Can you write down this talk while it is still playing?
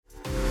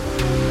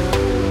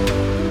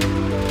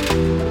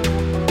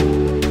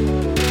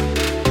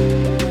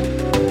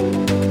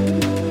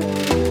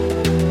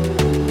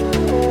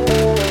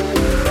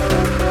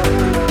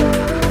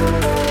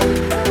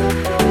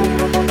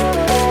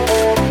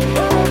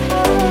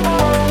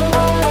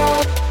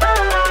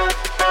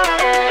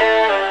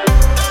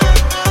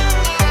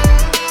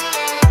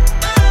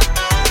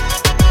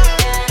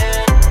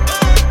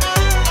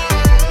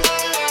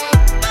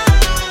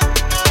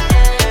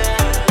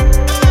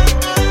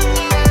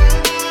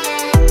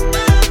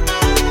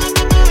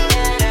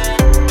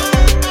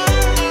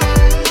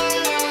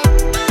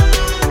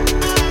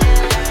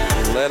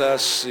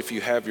Relentless. If you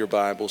have your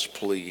Bibles,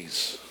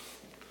 please.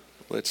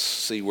 Let's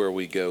see where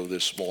we go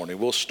this morning.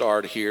 We'll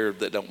start here.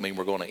 That don't mean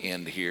we're going to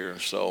end here,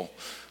 so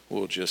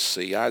we'll just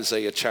see.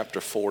 Isaiah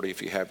chapter 40,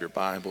 if you have your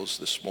Bibles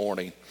this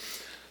morning.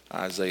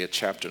 Isaiah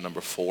chapter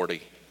number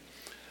 40.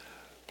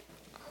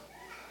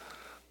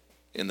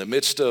 In the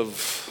midst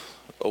of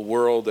a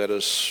world that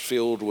is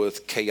filled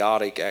with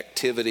chaotic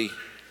activity,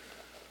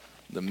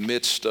 in the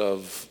midst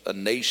of a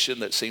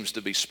nation that seems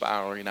to be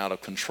spiraling out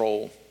of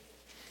control,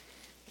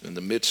 in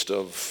the midst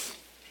of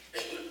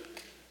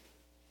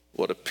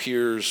what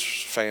appears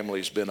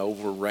family's been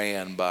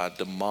overran by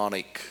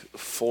demonic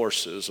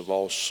forces of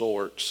all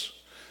sorts,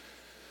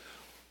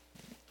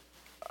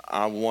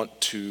 I want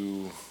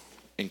to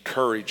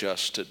encourage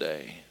us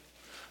today.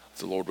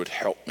 The Lord would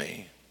help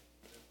me,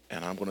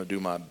 and I'm going to do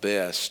my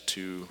best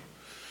to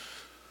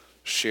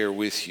share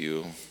with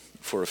you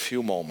for a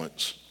few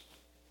moments.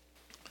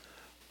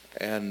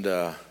 And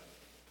I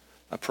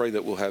pray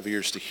that we'll have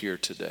ears to hear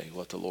today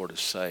what the Lord is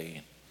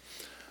saying.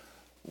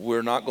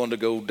 We're not going to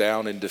go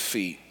down in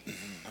defeat.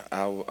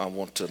 I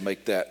want to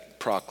make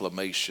that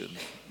proclamation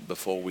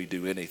before we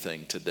do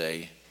anything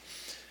today.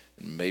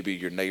 Maybe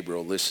your neighbor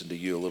will listen to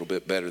you a little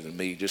bit better than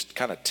me. Just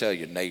kind of tell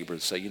your neighbor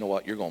and say, you know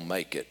what, you're going to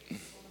make it.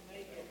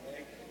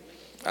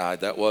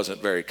 That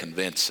wasn't very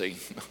convincing.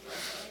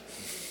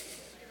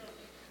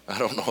 I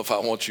don't know if I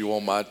want you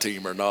on my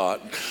team or not.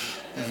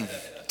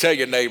 Tell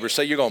your neighbor,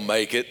 say you're going to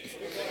make it.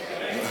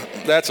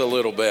 That's a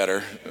little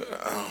better.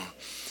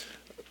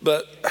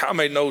 But how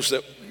many knows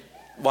that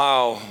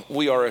while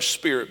we are a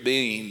spirit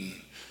being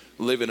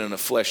living in a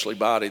fleshly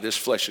body, this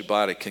fleshly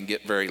body can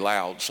get very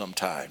loud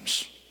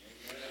sometimes.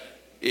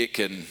 It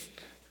can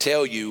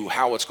tell you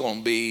how it's going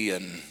to be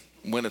and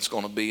when it's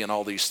going to be and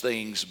all these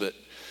things, but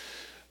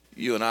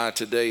you and I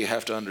today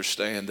have to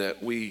understand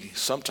that we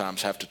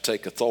sometimes have to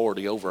take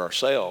authority over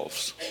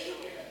ourselves.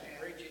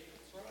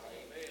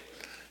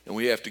 And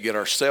we have to get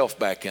ourselves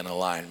back in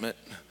alignment.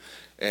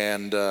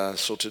 And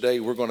so today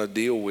I'm going to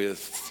deal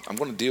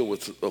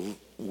with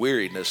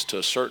weariness to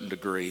a certain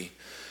degree.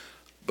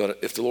 But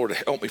if the Lord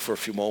help me for a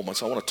few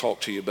moments, I want to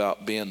talk to you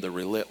about being the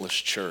relentless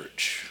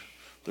church.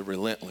 The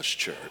relentless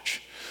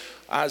church.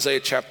 Isaiah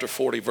chapter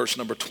 40, verse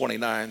number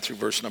 29 through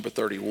verse number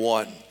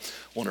 31. I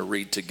want to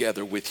read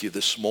together with you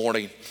this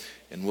morning.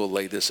 And we'll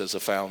lay this as a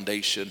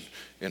foundation.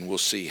 And we'll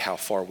see how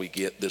far we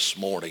get this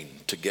morning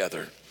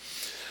together.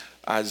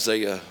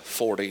 Isaiah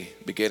 40,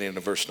 beginning in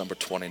verse number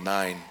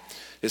 29.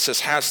 It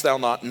says, hast thou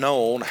not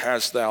known,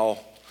 hast thou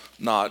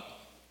not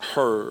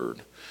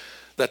heard,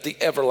 that the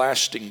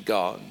everlasting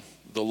God,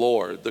 the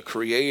Lord, the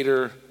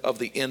creator of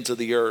the ends of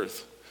the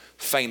earth,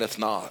 fainteth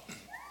not,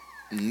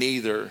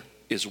 neither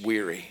is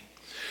weary.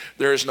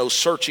 There is no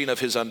searching of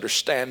his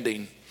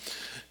understanding,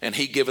 and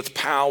he giveth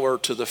power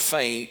to the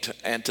faint,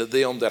 and to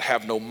them that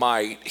have no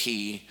might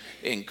he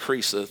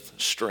increaseth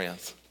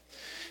strength.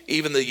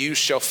 Even the youth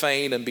shall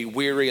faint and be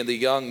weary, and the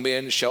young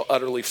men shall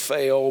utterly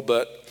fail,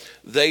 but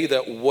they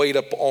that wait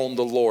upon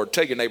the Lord.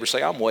 Tell your neighbor,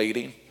 say, I'm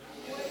waiting.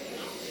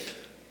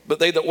 But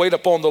they that wait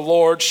upon the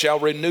Lord shall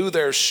renew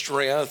their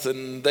strength,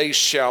 and they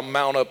shall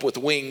mount up with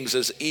wings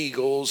as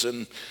eagles,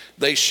 and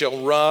they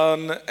shall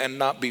run and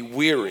not be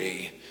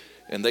weary,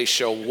 and they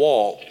shall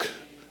walk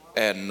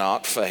and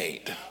not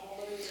faint.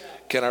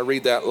 Can I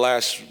read that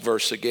last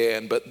verse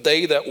again? But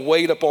they that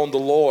wait upon the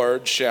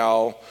Lord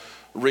shall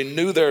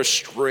renew their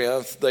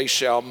strength. They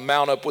shall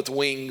mount up with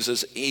wings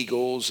as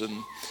eagles,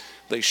 and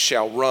they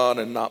shall run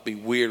and not be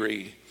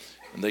weary,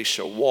 and they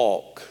shall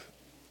walk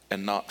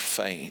and not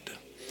faint.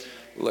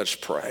 Let's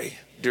pray.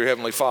 Dear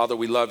Heavenly Father,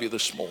 we love you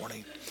this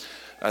morning.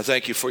 I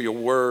thank you for your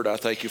word. I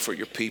thank you for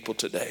your people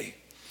today.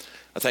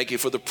 I thank you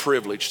for the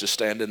privilege to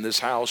stand in this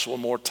house one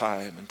more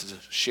time and to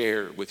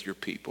share with your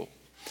people.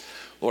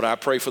 Lord, I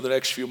pray for the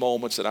next few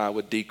moments that I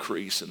would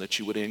decrease and that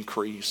you would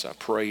increase. I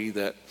pray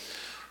that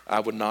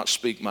I would not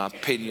speak my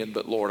opinion,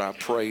 but Lord, I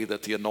pray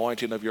that the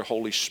anointing of your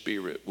Holy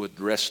Spirit would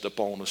rest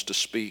upon us to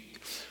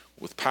speak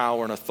with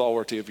power and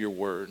authority of your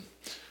word.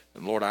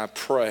 And Lord, I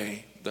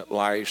pray that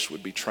lives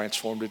would be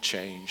transformed and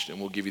changed, and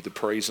we'll give you the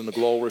praise and the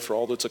glory for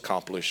all that's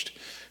accomplished.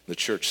 The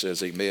church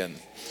says amen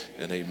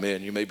and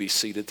amen. You may be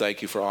seated.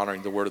 Thank you for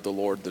honoring the word of the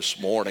Lord this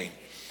morning.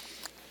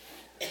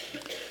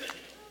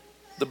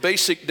 The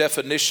basic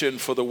definition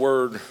for the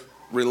word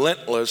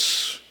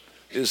relentless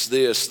is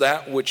this: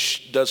 that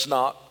which does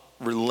not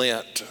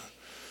relent,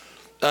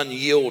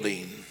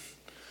 unyielding,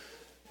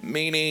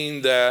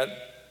 meaning that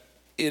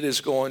it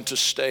is going to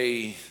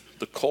stay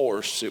the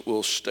course. It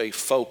will stay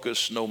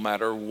focused no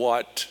matter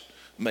what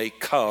may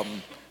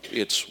come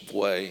its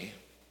way.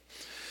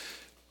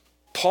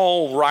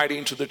 Paul,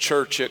 writing to the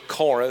church at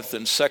Corinth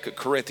in 2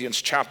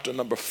 Corinthians chapter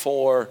number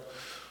 4,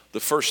 the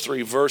first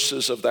 3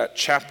 verses of that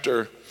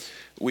chapter,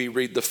 we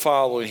read the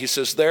following. He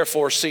says,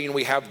 therefore, seeing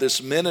we have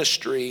this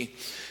ministry,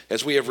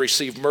 as we have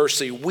received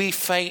mercy, we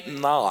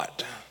faint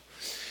not.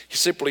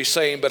 He's simply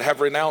saying, but have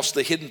renounced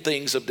the hidden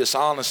things of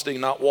dishonesty,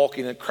 not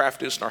walking in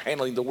craftiness, nor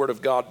handling the word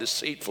of God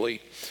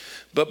deceitfully,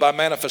 but by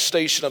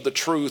manifestation of the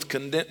truth,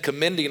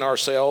 commending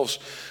ourselves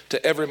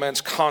to every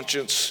man's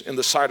conscience in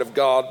the sight of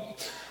God.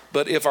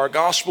 But if our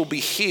gospel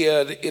be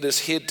hid, it is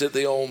hid to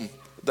them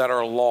that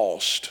are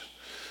lost.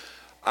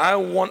 I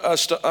want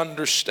us to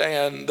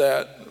understand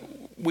that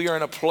we are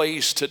in a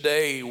place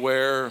today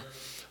where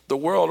the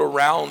world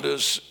around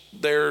us,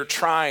 they're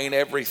trying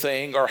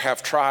everything or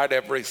have tried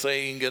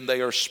everything, and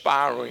they are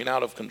spiraling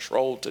out of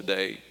control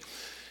today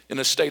in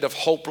a state of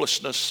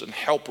hopelessness and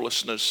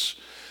helplessness.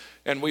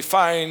 And we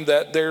find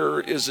that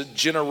there is a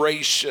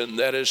generation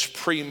that is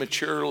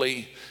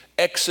prematurely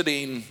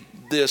exiting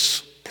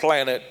this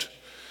planet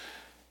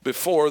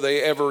before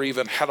they ever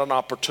even had an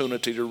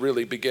opportunity to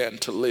really begin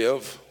to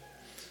live.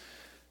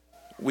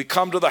 We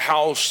come to the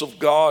house of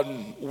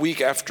God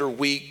week after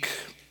week.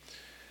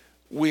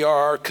 We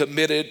are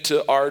committed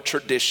to our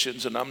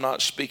traditions, and I'm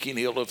not speaking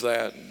ill of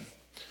that.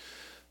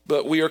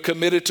 But we are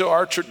committed to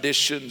our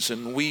traditions,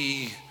 and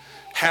we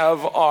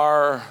have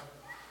our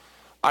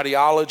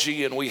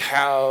ideology, and we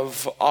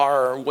have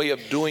our way of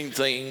doing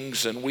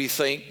things, and we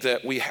think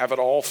that we have it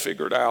all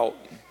figured out.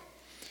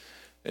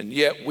 And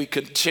yet we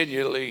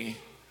continually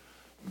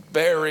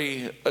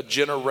bury a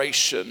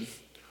generation,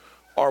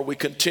 or we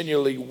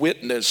continually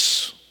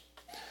witness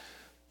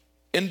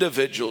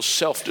individuals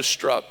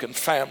self-destruct and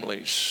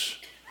families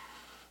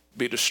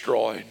be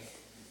destroyed.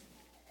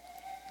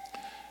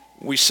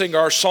 We sing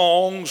our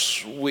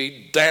songs,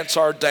 we dance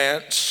our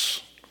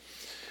dance,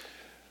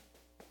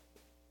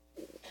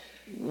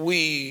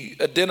 we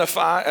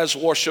identify as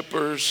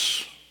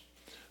worshipers,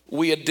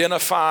 we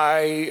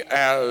identify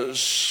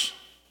as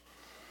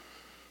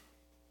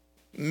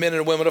men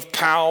and women of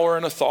power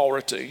and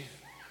authority.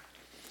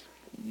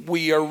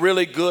 We are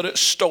really good at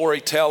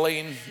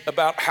storytelling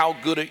about how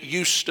good it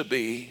used to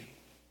be.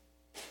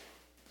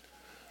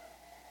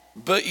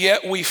 But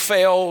yet we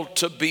fail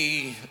to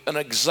be an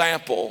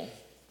example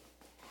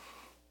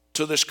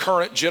to this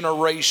current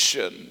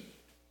generation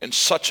in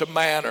such a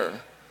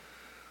manner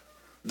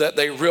that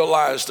they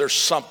realize there's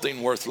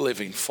something worth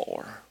living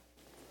for.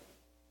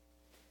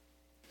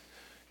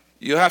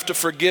 You have to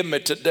forgive me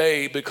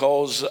today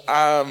because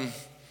I'm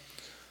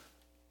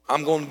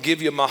going to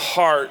give you my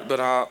heart, but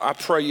I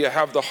pray you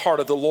have the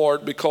heart of the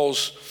Lord,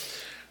 because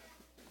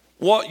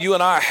what you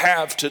and I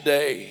have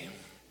today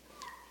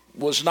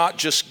was not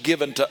just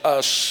given to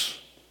us,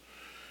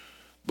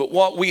 but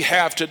what we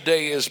have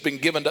today has been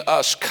given to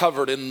us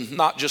covered in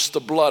not just the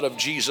blood of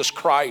Jesus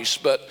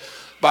Christ, but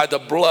by the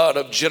blood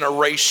of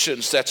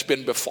generations that's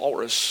been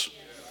before us.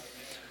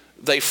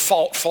 They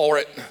fought for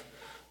it,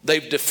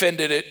 they've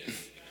defended it,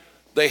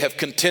 they have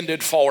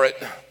contended for it,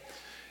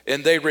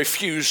 and they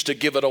refuse to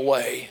give it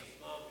away.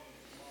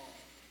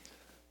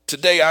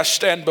 Today I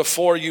stand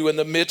before you in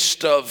the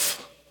midst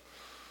of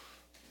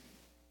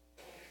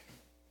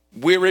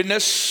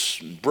weariness,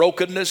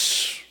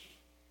 brokenness,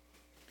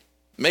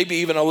 maybe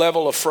even a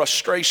level of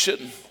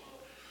frustration.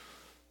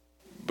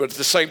 But at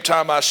the same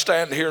time, I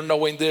stand here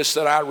knowing this,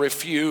 that I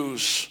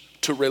refuse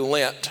to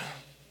relent.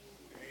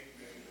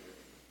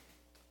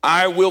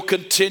 I will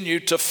continue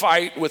to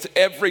fight with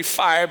every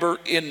fiber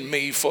in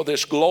me for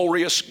this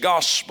glorious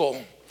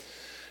gospel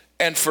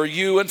and for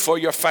you and for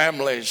your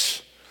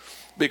families.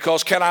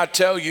 Because can I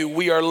tell you,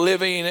 we are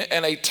living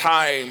in a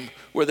time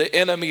where the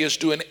enemy is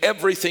doing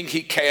everything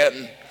he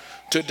can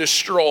to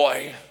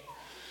destroy.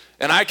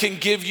 And I can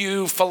give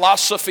you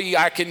philosophy,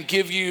 I can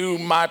give you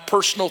my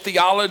personal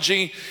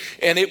theology,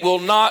 and it will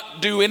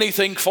not do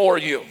anything for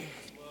you.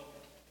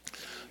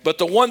 But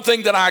the one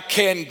thing that I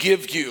can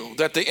give you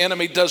that the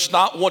enemy does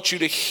not want you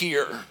to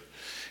hear,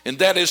 and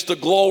that is the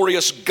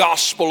glorious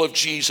gospel of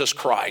Jesus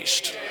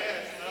Christ.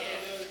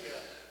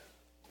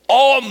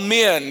 All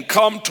men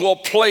come to a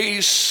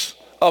place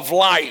of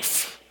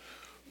life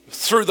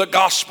through the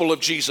gospel of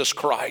Jesus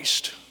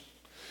Christ.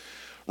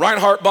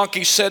 Reinhard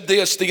Bonnke said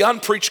this: the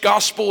unpreached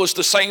gospel is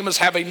the same as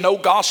having no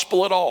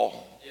gospel at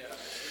all.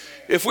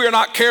 If we're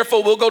not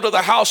careful, we'll go to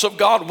the house of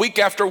God week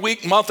after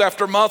week, month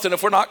after month, and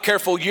if we're not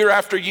careful, year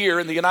after year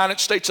in the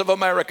United States of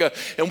America,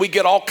 and we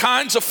get all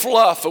kinds of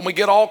fluff, and we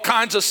get all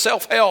kinds of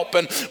self-help,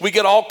 and we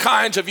get all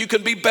kinds of you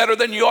can be better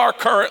than you are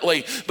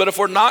currently. But if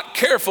we're not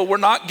careful, we're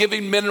not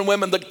giving men and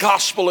women the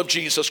gospel of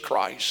Jesus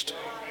Christ.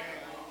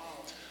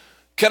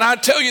 Can I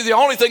tell you, the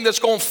only thing that's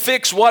going to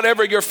fix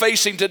whatever you're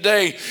facing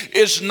today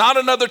is not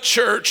another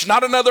church,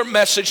 not another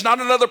message,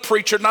 not another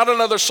preacher, not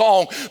another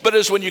song, but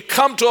is when you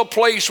come to a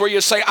place where you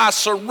say, I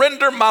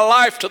surrender my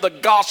life to the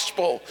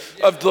gospel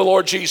of the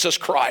Lord Jesus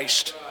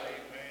Christ.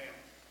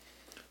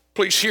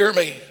 Please hear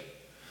me.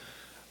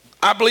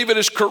 I believe it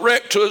is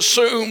correct to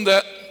assume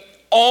that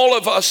all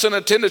of us in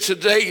attendance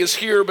today is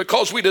here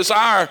because we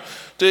desire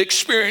to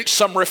experience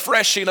some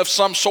refreshing of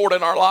some sort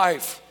in our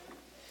life.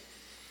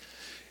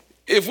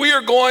 If we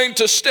are going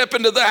to step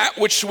into that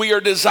which we are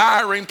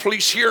desiring,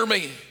 please hear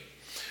me,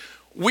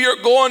 we are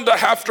going to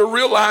have to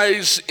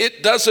realize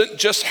it doesn't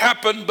just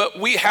happen, but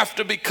we have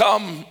to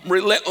become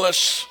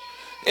relentless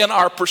in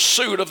our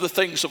pursuit of the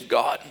things of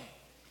God.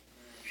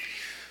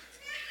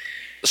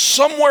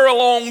 Somewhere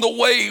along the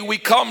way, we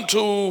come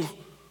to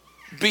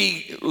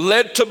be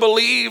led to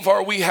believe,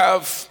 or we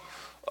have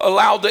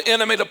allowed the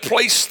enemy to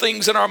place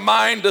things in our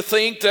mind to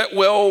think that,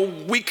 well,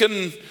 we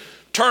can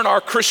turn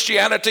our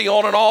Christianity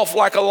on and off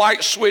like a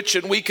light switch,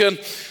 and we can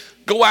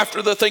go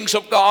after the things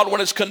of God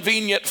when it's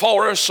convenient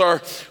for us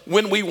or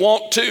when we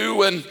want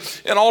to,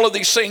 and all of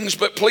these things.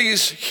 But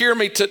please hear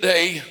me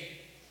today.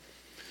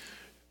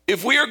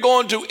 If we are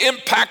going to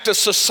impact a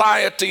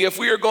society, if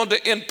we are going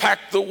to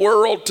impact the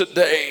world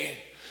today,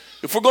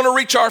 if we're going to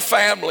reach our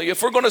family,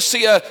 if we're going to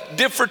see a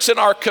difference in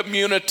our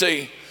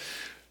community,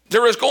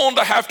 there is going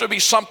to have to be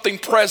something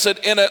present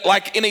in it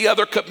like any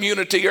other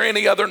community or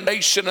any other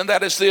nation, and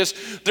that is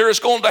this: there is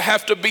going to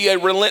have to be a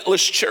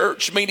relentless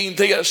church, meaning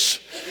this,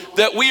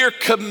 that we are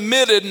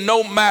committed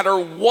no matter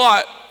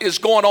what is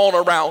going on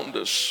around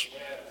us.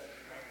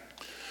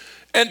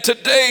 And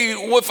today,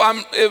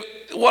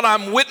 what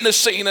I'm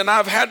witnessing, and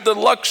I've had the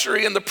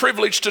luxury and the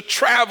privilege to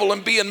travel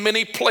and be in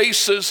many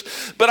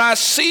places, but I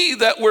see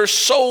that we're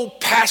so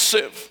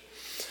passive.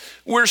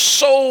 We're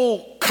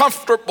so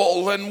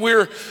comfortable, and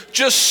we're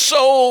just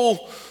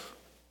so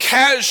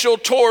casual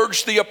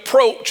towards the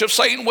approach of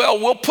saying, well,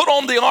 we'll put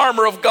on the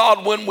armor of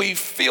God when we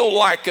feel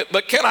like it.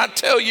 But can I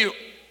tell you,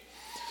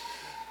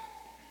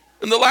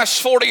 in the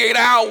last 48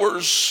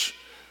 hours,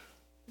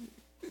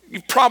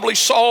 you probably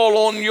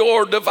saw on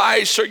your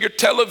device or your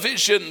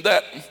television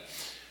that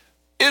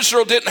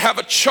Israel didn't have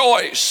a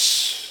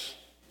choice.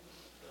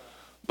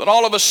 But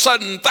all of a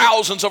sudden,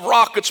 thousands of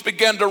rockets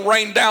began to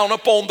rain down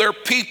upon their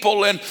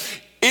people. And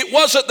it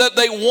wasn't that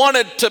they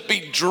wanted to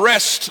be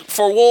dressed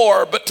for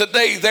war, but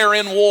today they're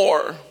in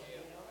war.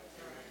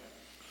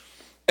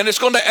 And it's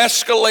going to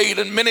escalate,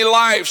 and many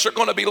lives are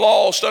going to be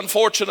lost,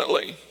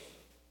 unfortunately.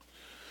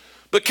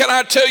 But can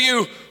I tell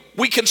you,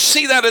 we can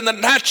see that in the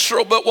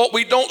natural, but what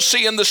we don't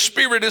see in the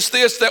spirit is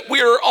this: that we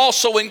are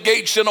also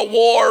engaged in a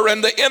war,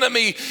 and the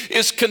enemy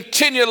is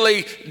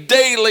continually,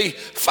 daily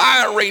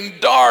firing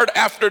dart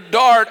after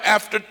dart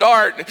after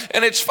dart,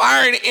 and it's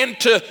firing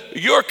into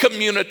your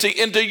community,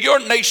 into your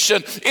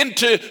nation,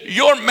 into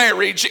your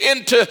marriage,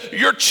 into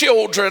your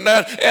children,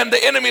 and the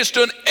enemy is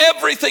doing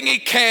everything he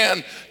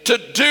can to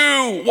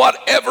do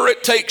whatever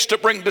it takes to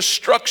bring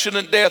destruction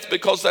and death,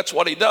 because that's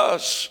what he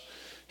does.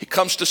 He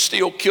comes to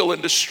steal, kill,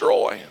 and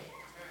destroy.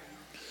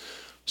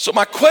 So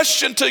my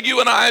question to you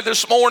and I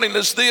this morning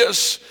is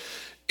this: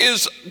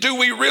 do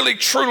we really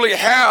truly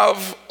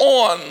have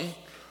on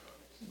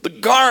the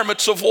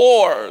garments of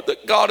war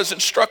that God has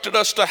instructed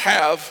us to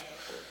have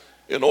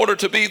in order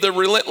to be the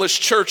relentless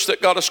church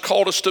that God has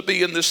called us to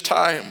be in this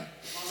time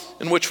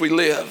in which we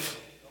live?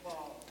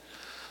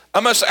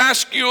 I must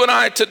ask you and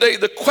I today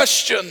the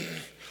question: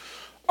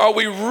 are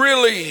we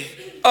really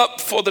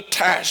up for the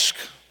task?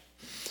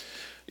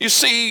 You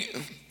see,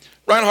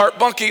 Reinhard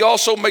Bonnke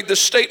also made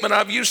this statement.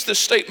 I've used this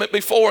statement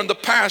before in the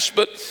past,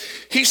 but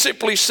he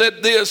simply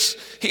said this.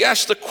 He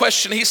asked the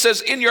question, he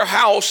says, in your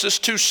house is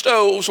two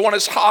stoves, one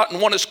is hot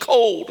and one is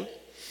cold.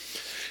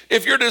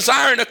 If you're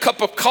desiring a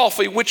cup of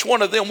coffee, which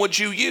one of them would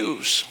you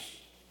use?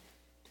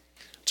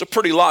 It's a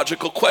pretty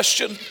logical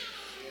question,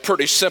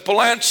 pretty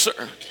simple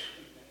answer.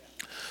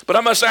 But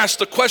I must ask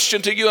the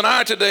question to you and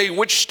I today: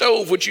 which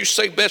stove would you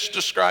say best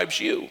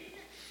describes you?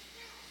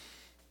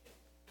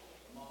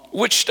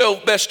 Which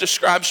stove best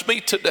describes me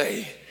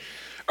today?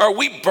 Are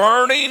we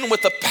burning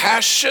with a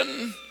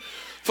passion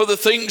for the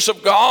things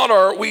of God, or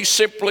are we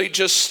simply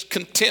just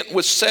content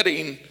with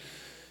sitting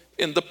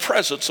in the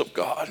presence of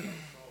God?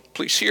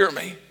 Please hear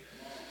me.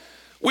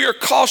 We are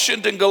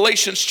cautioned in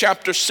Galatians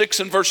chapter 6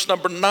 and verse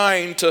number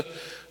 9 to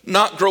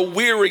not grow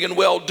weary in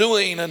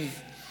well-doing. And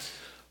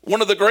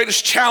one of the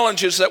greatest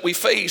challenges that we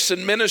face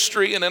in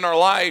ministry and in our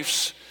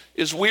lives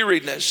is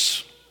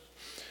weariness.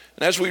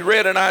 And as we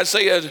read in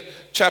Isaiah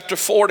chapter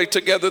 40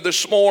 together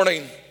this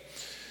morning,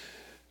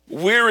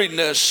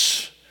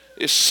 weariness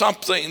is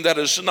something that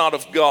is not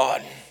of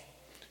God.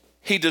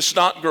 He does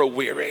not grow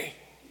weary.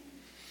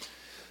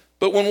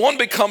 But when one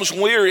becomes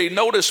weary,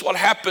 notice what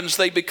happens: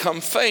 they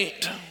become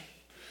faint.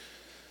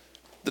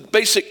 The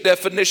basic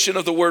definition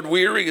of the word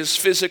weary is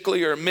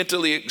physically or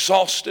mentally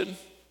exhausted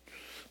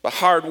by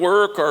hard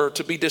work or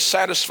to be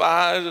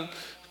dissatisfied,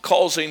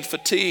 causing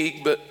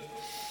fatigue. But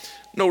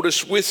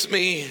notice with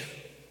me,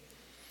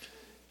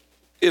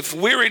 if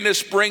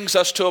weariness brings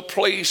us to a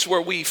place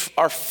where we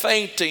are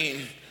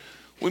fainting,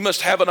 we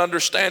must have an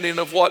understanding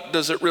of what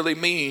does it really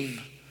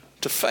mean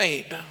to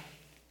faint.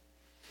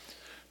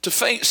 To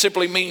faint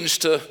simply means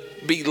to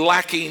be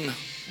lacking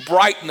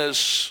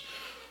brightness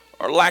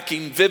or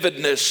lacking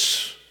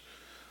vividness,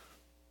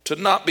 to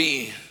not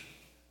be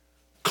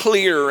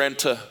clear and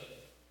to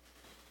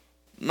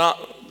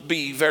not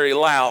be very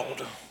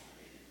loud.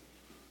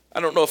 I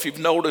don't know if you've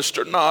noticed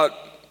or not,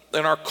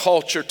 in our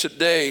culture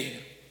today,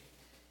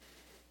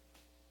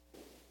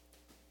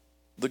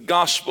 the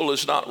gospel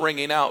is not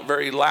ringing out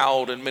very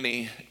loud in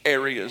many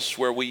areas.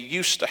 Where we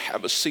used to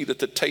have a seat at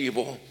the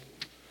table,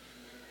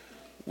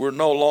 we're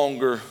no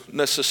longer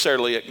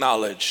necessarily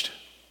acknowledged.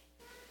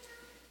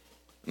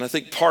 And I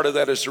think part of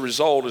that as a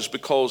result is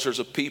because there's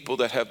a people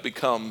that have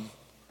become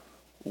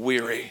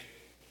weary.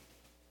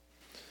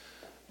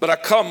 But I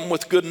come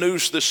with good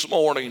news this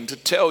morning to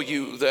tell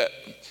you that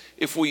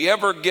if we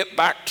ever get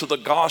back to the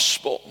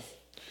gospel,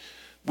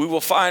 we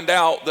will find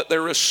out that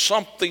there is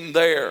something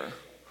there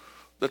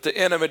that the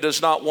enemy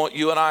does not want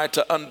you and I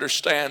to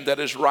understand that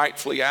is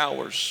rightfully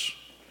ours.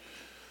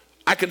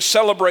 I can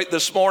celebrate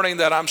this morning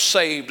that I'm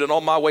saved and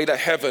on my way to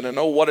heaven, and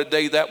oh, what a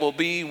day that will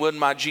be when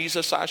my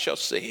Jesus I shall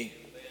see.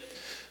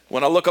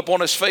 When I look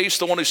upon his face,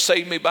 the one who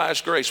saved me by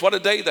his grace, what a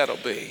day that'll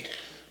be.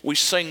 We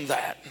sing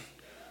that,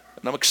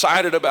 and I'm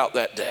excited about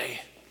that day.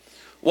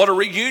 What a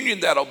reunion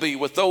that'll be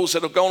with those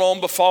that have gone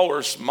on before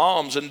us,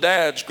 moms and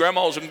dads,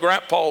 grandmas and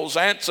grandpas,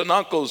 aunts and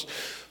uncles,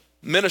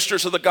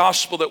 ministers of the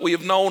gospel that we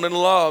have known and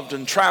loved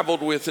and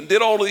traveled with and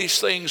did all of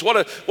these things. What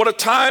a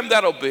time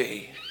that'll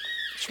be.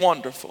 It's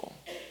wonderful.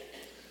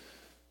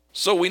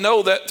 So we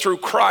know that through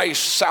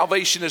Christ,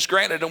 salvation is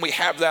granted, and we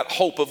have that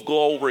hope of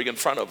glory in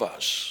front of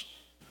us.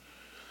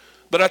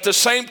 But at the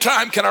same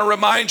time, can I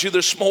remind you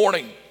this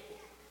morning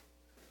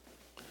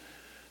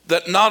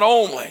that not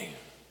only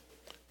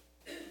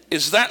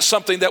is that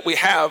something that we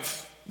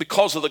have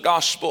because of the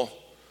gospel,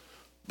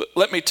 but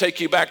let me take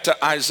you back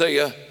to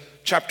Isaiah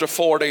chapter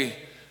 40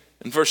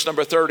 and verse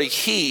number 30.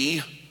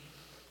 He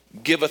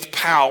giveth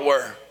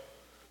power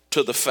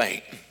to the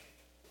faint.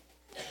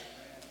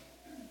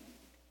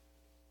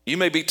 You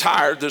may be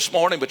tired this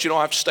morning, but you don't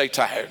have to stay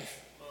tired.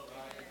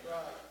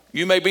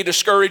 You may be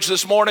discouraged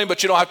this morning,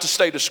 but you don't have to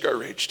stay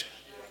discouraged.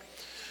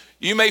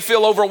 You may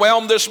feel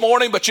overwhelmed this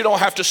morning, but you don't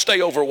have to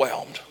stay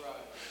overwhelmed.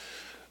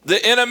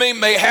 The enemy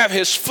may have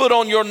his foot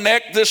on your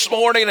neck this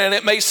morning, and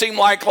it may seem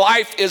like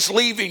life is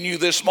leaving you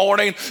this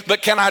morning,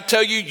 but can I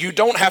tell you, you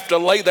don't have to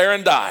lay there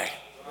and die.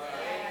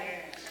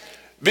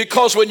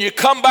 Because when you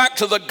come back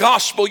to the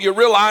gospel, you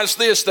realize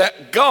this,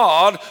 that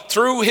God,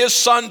 through his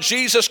son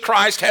Jesus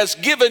Christ, has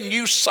given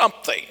you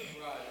something.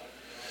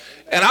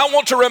 And I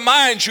want to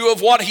remind you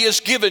of what he has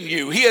given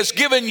you. He has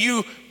given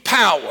you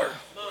power.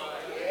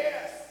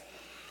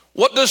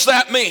 What does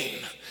that mean?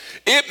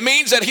 It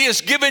means that he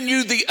has given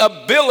you the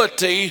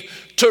ability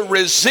to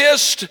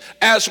resist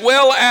as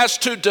well as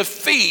to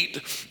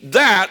defeat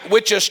that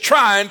which is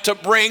trying to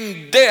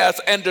bring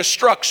death and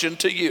destruction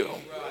to you.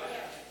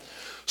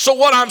 So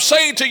what I'm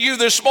saying to you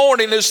this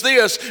morning is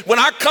this: when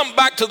I come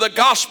back to the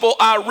gospel,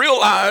 I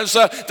realize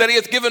that he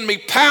hath given me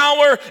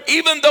power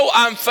even though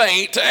I'm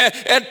faint,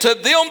 and to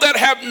them that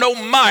have no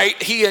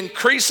might he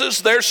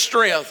increases their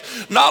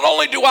strength. Not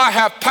only do I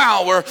have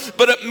power,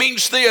 but it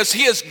means this: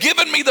 he has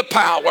given me the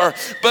power,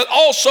 but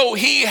also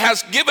he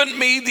has given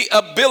me the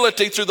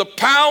ability through the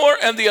power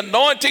and the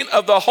anointing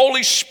of the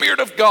Holy Spirit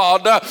of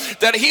God,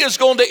 that he is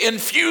going to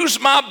infuse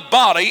my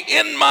body,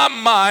 in my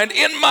mind,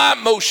 in my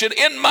emotion,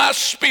 in my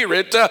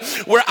spirit,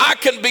 where I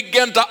can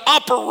begin to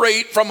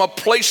operate from a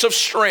place of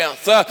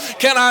strength.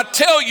 Can I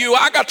tell you,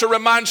 I got to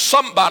remind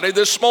somebody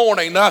this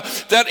morning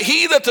that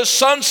he that the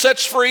Son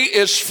sets free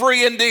is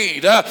free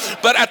indeed.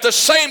 But at the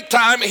same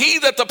time, he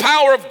that the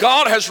power of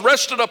God has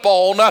rested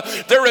upon,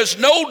 there is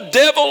no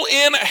devil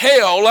in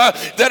hell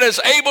that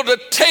is able to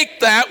take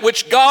that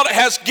which God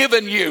has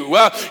given you.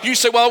 You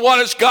say, well, what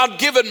has God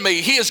given me?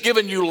 He has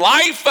given you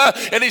life,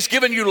 and he's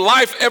given you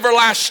life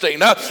everlasting.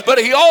 But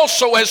he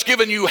also has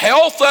given you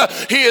health.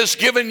 He has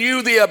given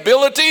you the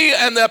ability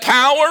and the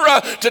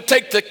power to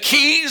take the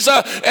keys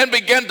and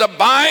begin to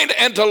bind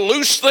and to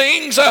loose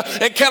things.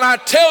 And can I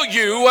tell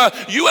you,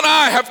 you and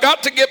I have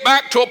got to get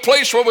back to a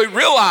place where we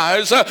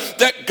realize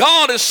that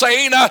God is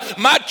saying,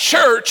 my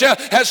church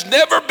has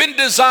never been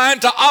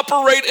designed to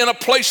operate in a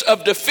place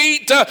of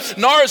defeat,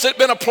 nor has it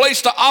been a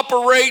place to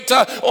operate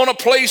on a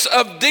place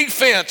of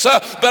defense.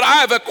 But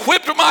I have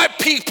equipped my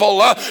people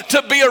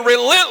to be a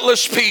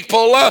relentless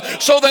people,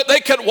 so that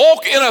they can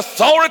walk in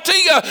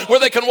authority, where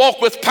they can walk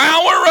with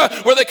power,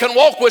 where they can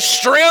walk with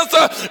strength.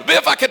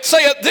 If I could say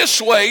it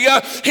this way,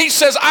 he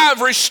says, I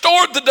have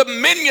restored the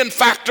dominion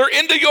factor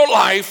into your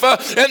life,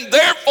 and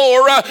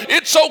therefore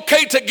it's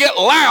okay to get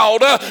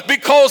loud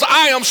because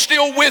I am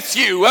still with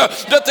you.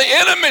 That the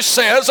enemy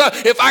says,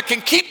 if I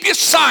can keep you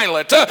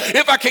silent,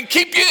 if I can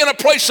keep you in a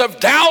place of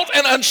doubt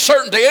and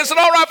uncertainty, is it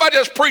all right if I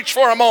just preach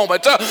for a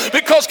moment?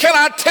 Because can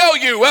I tell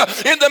you,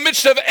 in the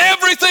midst of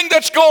everything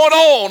that's going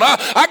on,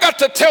 I got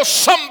to tell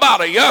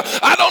somebody,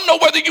 I don't know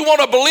whether you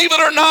want to believe it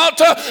or not,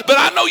 but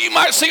I know you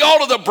might see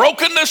all of the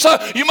brokenness,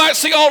 you might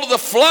see all of the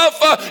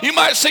fluff, you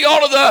might see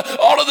all of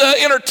the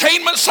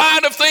entertainment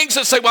side of things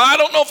and say, well, I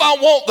don't know if I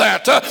want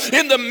that.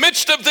 In the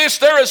midst of this,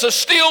 there is a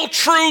still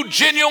true,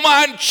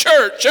 genuine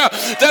church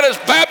that is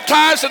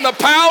baptized in the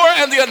power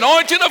and the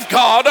anointing of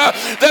God,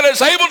 that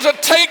is able to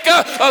take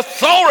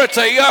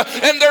authority,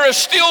 and there is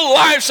still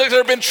lives that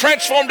have been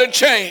transformed and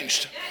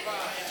changed.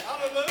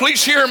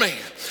 Please hear me.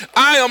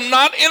 I am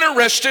not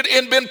interested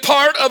in being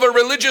part of a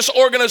religious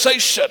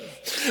organization.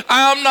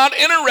 I am not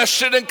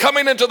interested in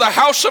coming into the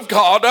house of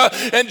God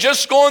and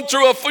just going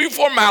through a few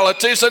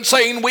formalities and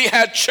saying we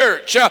had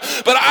church.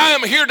 But I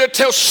am here to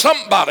tell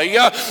somebody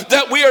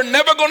that we are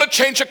never going to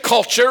change a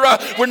culture.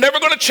 We're never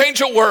going to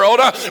change a world.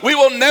 We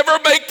will never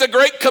make the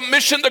Great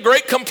Commission the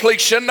Great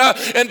Completion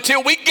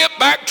until we get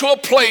back to a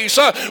place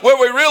where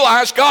we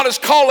realize God is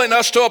calling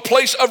us to a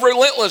place of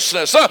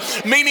relentlessness.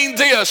 Meaning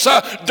this,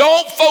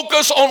 don't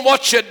focus on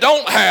what you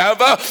don't have,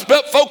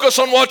 but focus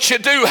on what you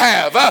do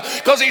have.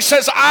 Because he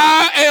says,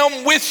 I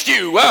am with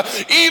you.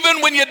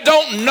 Even when you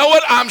don't know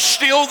it, I'm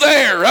still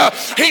there.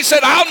 He said,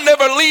 I'll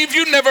never leave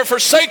you, never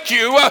forsake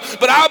you,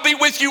 but I'll be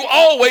with you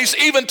always,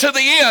 even to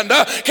the end.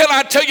 Can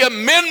I tell you,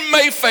 men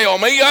may fail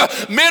me,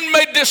 men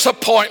may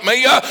disappoint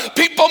me,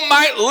 people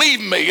might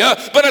leave me,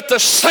 but at the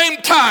same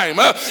time,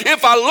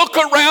 if I look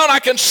around, I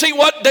can see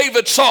what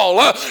David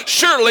saw.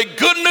 Surely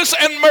goodness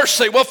and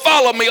mercy will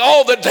follow me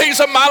all the days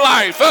of my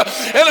life.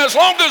 And as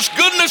long as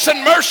goodness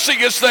and mercy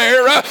is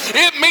there,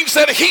 it means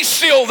that he's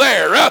still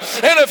there.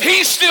 And if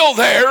he's still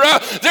there,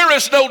 there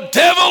is no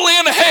devil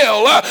in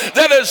hell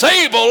that is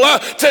able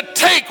to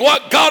take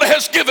what God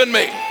has given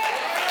me.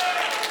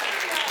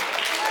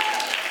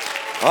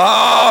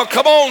 Oh,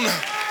 come on.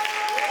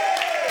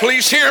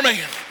 Please hear me.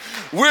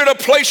 We're at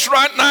a place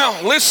right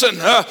now. Listen,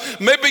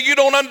 maybe you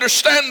don't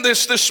understand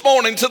this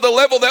morning to the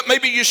level that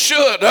maybe you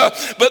should,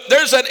 but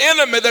there's an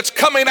enemy that's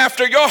coming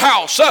after your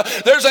house.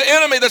 There's an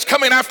enemy that's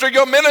coming after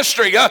your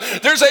ministry.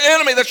 There's an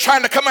enemy that's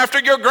trying to come after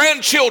your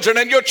grandchildren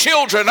and your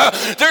children.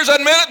 There's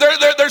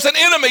an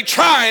enemy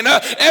trying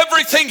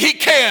everything he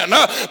can.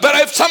 But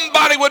if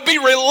somebody would be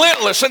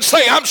relentless and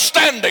say, I'm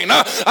standing,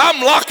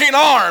 I'm locking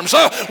arms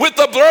with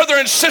the brother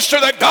and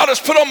sister that God has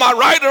put on my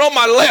right and on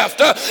my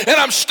left, and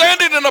I'm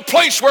standing in a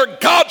place where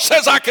God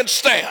says I can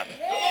stand.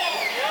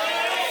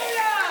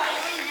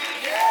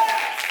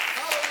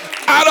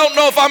 I don't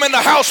know if I'm in the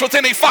house with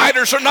any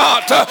fighters or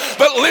not,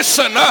 but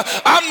listen,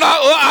 I'm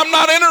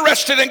not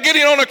interested in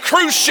getting on a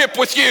cruise ship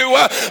with you,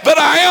 but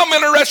I am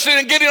interested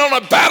in getting on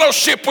a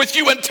battleship with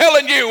you and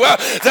telling you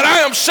that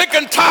I am sick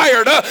and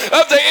tired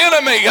of the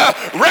enemy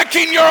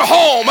wrecking your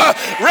home,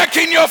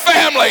 wrecking your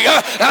family,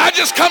 and I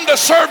just come to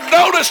serve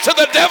notice to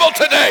the devil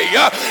today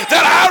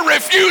that I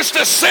refuse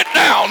to sit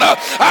down,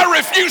 I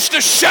refuse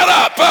to shut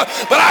up,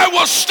 but I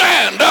will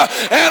stand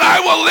and I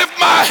will lift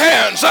my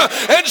hands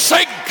and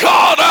say,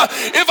 God,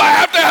 if I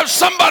have to have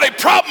somebody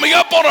prop me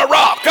up on a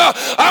rock,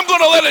 I'm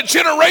going to let a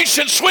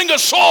generation swing a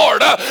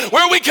sword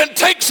where we can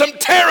take some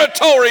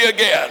territory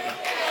again.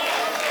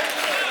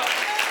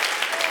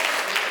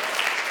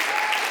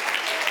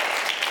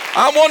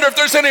 I wonder if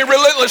there's any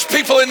relentless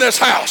people in this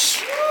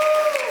house.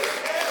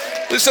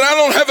 Listen, I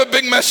don't have a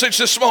big message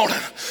this morning.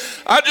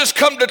 I just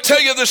come to tell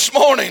you this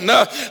morning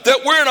that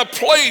we're in a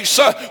place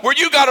where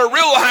you got to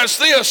realize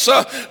this.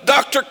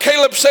 Dr.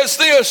 Caleb says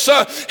this.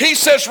 He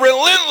says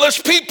relentless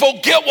people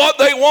get what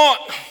they want.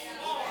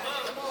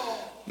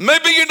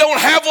 Maybe you don't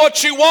have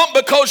what you want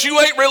because you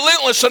ain't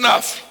relentless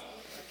enough.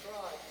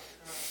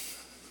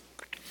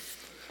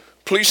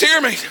 Please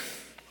hear me.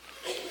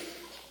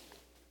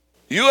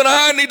 You and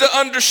I need to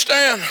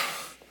understand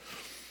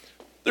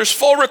there's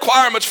 4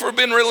 requirements for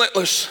being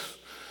relentless.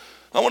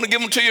 I want to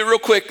give them to you real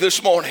quick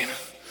this morning,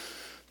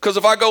 because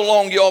if I go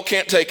long, y'all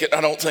can't take it,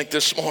 I don't think,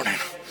 this morning.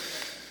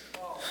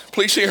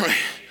 Please hear me.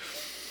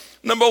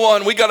 Number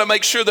 1, we got to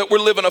make sure that we're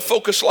living a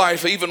focused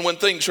life even when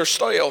things are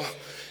stale,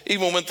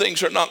 even when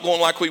things are not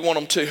going like we want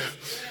them to.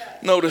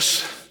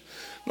 Notice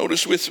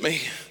with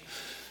me,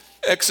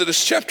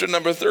 Exodus chapter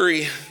number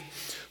 3,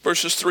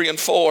 verses 3 and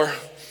 4.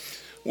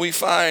 We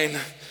find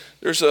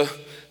there's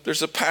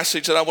a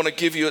passage that I want to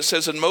give you. It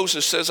says, and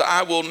Moses says,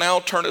 I will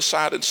now turn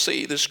aside and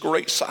see this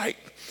great sight,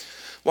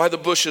 why the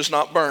bush is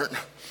not burnt.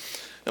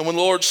 And when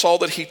the Lord saw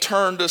that he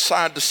turned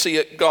aside to see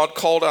it, God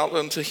called out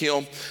unto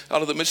him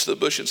out of the midst of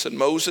the bush and said,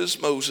 Moses,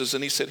 Moses.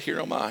 And he said, here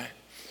am I.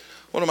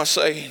 What am I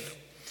saying?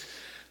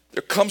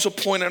 There comes a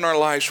point in our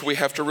lives where we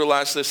have to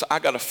realize this. I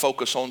got to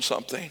focus on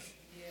something.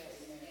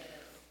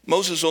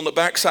 Moses on the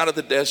backside of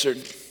the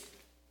desert,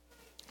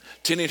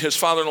 tending his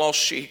father-in-law's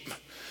sheep.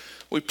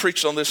 We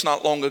preached on this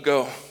not long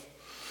ago.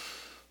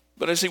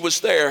 But as he was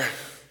there,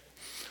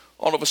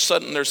 all of a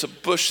sudden there's a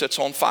bush that's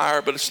on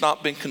fire, but it's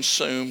not been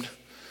consumed.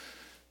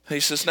 And he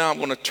says, now I'm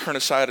going to turn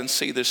aside and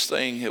see this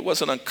thing. It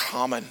wasn't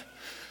uncommon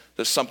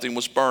that something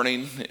was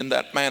burning in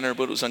that manner,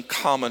 but it was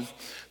uncommon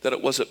that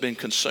it wasn't being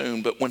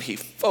consumed. But when he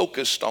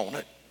focused on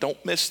it,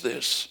 don't miss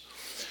this.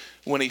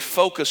 When he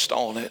focused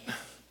on it,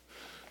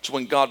 it's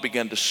when God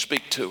began to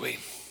speak to him.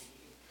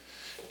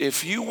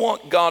 If you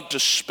want God to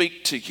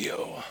speak to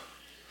you,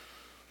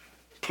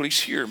 please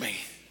hear me.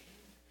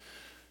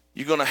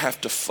 You're going to have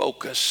to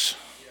focus.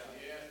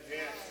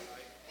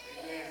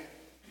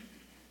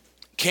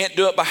 Can't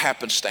do it by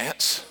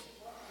happenstance.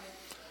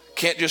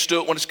 Can't just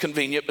do it when it's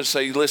convenient, but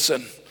say,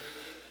 listen,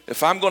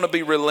 if I'm going to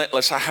be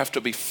relentless, I have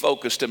to be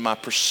focused in my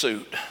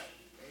pursuit.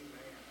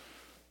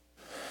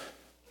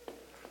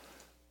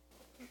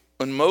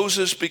 When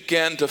Moses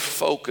began to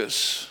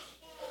focus,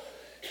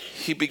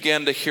 he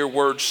began to hear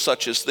words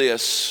such as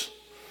this.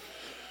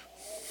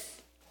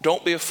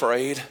 Don't be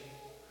afraid.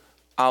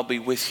 I'll be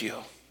with you.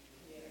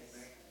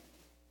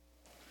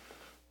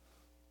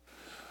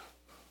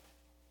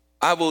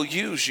 I will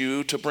use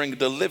you to bring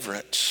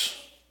deliverance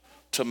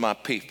to my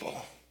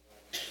people.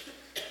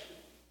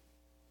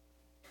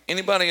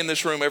 Anybody in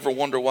this room ever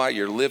wonder why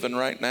you're living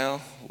right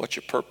now? What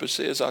your purpose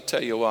is? I'll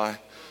tell you why.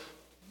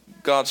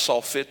 God saw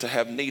fit to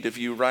have need of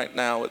you right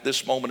now at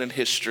this moment in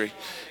history,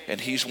 and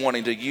he's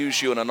wanting to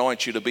use you and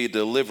anoint you to be a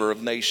deliverer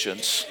of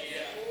nations.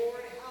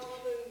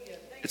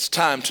 It's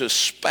time to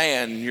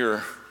expand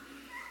your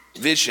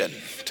vision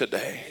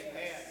today.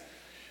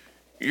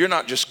 You're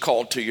not just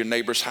called to your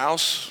neighbor's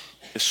house.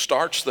 It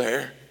starts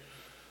there,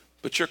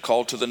 but you're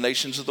called to the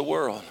nations of the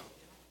world.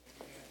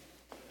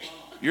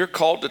 You're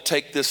called to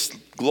take this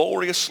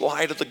glorious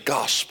light of the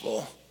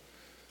gospel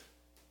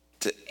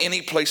to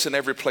any place and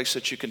every place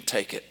that you can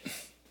take it.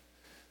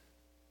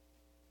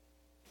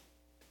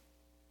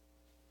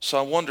 So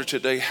I wonder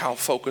today, how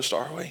focused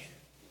are we?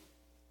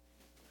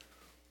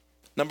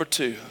 Number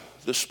 2,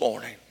 this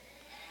morning,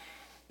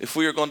 if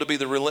we are going to be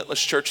the relentless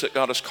church that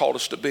God has called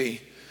us to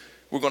be,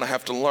 we're going to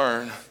have to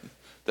learn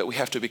that we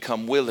have to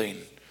become willing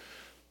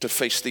to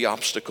face the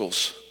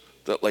obstacles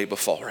that lay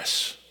before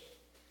us.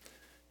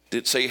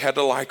 Didn't say you had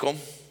to like them.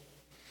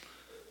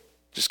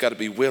 Just got to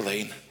be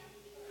willing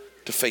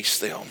to face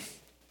them.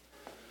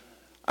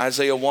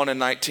 Isaiah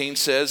 1:19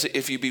 says,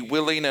 if you be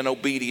willing and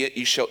obedient,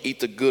 you shall eat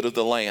the good of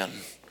the land.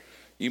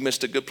 You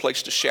missed a good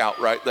place to shout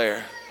right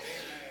there.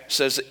 It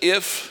says,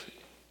 if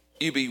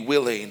you be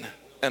willing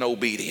and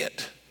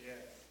obedient,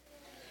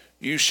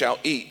 you shall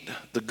eat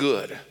the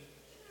good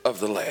of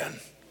the land.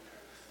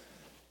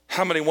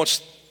 How many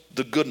wants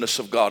the goodness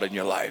of God in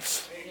your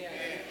life?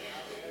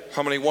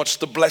 How many wants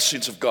the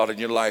blessings of God in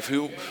your life?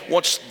 Who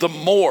wants the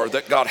more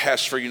that God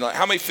has for you?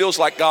 How many feels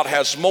like God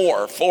has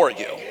more for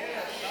you?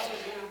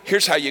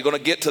 Here's how you're going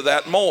to get to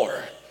that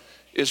more,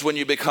 is when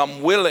you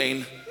become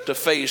willing to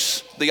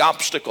face the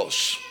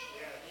obstacles.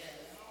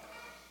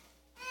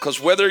 Because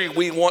whether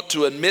we want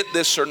to admit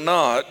this or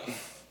not,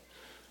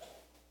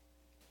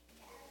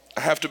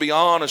 I have to be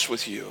honest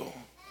with you,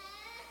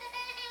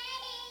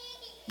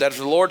 that if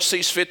the Lord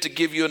sees fit to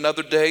give you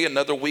another day,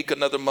 another week,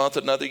 another month,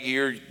 another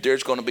year,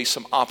 there's going to be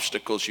some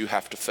obstacles you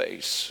have to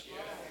face.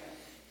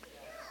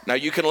 Now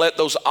you can let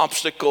those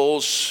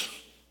obstacles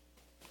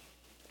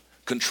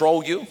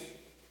control you,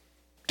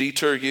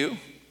 deter you,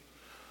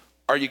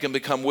 or you can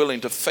become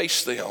willing to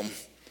face them.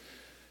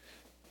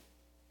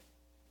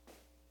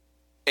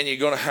 And you're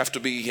going to have to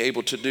be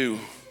able to do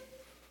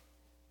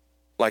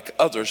like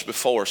others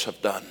before us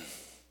have done.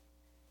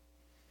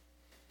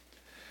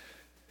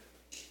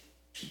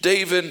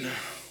 David,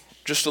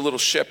 just a little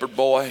shepherd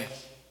boy,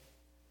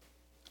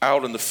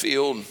 out in the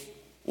field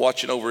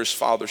watching over his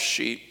father's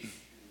sheep.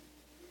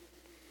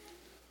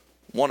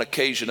 One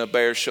occasion a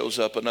bear shows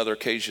up, another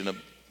occasion a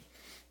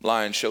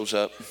lion shows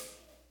up.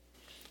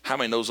 How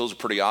many knows those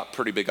are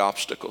pretty big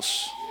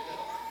obstacles?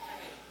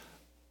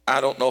 I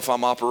don't know if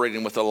I'm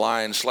operating with a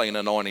lion slaying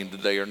anointing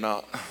today or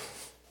not,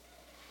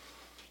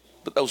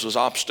 but those was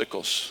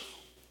obstacles.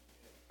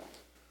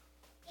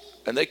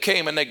 And they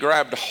came and they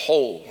grabbed a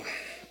hold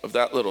of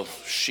that little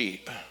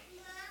sheep.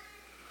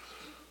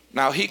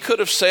 Now he could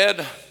have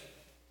said,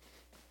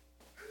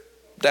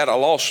 Dad, I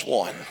lost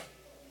one.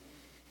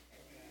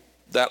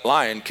 That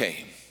lion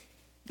came,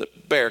 the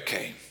bear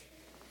came.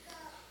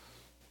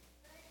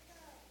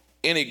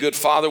 Any good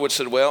father would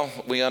say, well,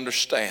 we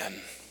understand.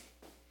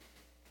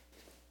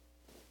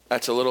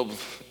 That's a little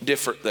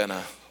different than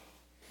a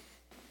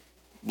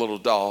little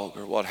dog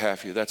or what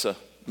have you. That's a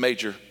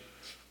major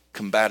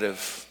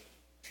combative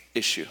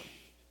issue.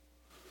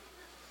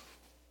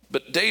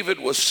 But David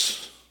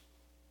was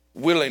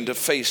willing to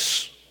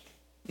face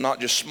not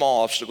just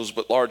small obstacles,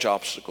 but large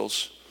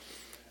obstacles.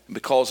 And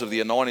because of the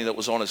anointing that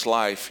was on his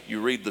life,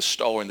 you read the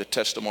story and the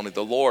testimony of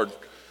the Lord,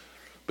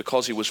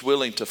 because he was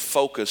willing to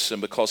focus and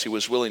because he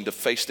was willing to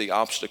face the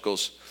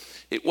obstacles,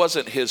 it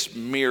wasn't his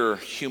mere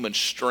human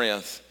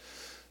strength,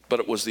 but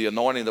it was the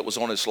anointing that was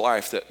on his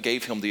life that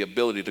gave him the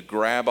ability to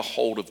grab a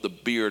hold of the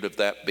beard of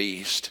that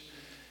beast,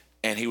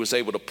 and he was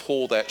able to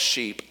pull that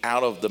sheep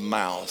out of the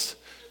mouth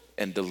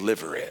and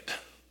deliver it.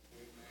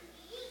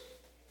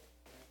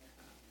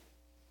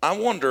 I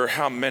wonder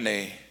how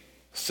many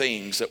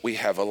things that we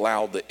have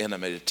allowed the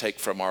enemy to take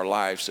from our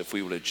lives, if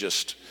we would have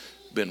just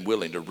been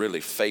willing to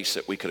really face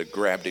it, we could have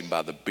grabbed him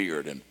by the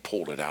beard and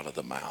pulled it out of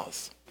the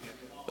mouth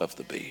of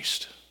the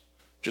beast.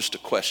 Just a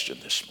question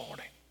this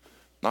morning.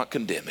 Not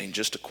condemning,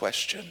 just a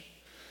question.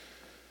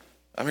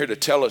 I'm here to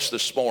tell us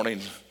this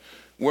morning,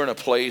 we're in a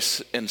place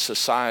in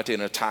society,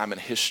 in a time in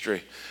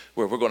history,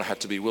 where we're going to have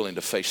to be willing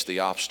to face the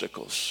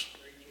obstacles.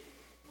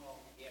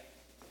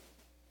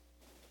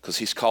 Because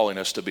he's calling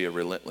us to be a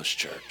relentless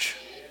church.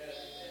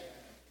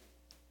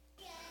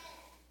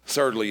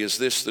 Thirdly, is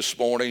this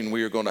morning,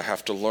 we are going to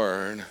have to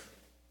learn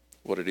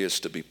what it is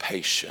to be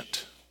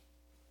patient.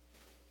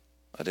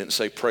 I didn't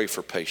say pray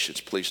for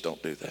patience. Please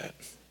don't do that.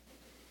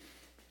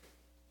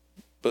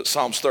 But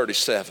Psalms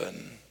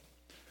 37,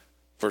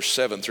 verse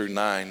 7 through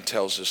 9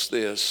 tells us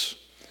this: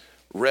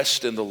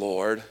 rest in the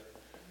Lord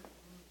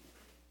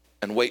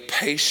and wait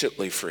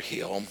patiently for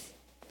him.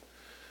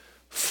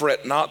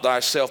 Fret not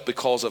thyself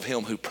because of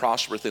him who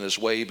prospereth in his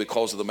way,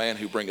 because of the man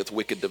who bringeth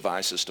wicked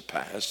devices to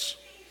pass.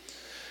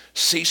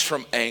 Cease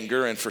from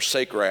anger and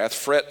forsake wrath.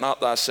 Fret not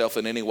thyself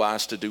in any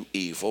wise to do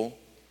evil,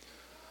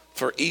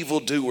 for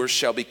evildoers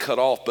shall be cut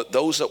off. But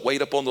those that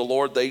wait upon the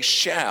Lord, they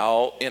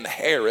shall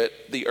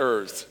inherit the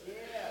earth.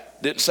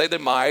 Didn't say they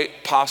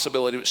might,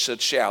 possibility, it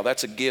said shall.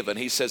 That's a given.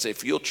 He says,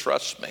 if you'll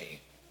trust me.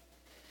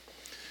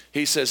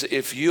 He says,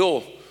 if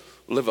you'll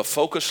live a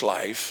focused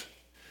life,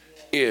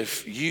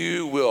 if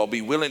you will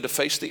be willing to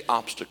face the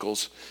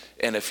obstacles,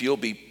 and if you'll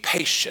be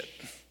patient,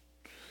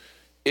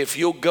 if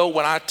you'll go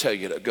when I tell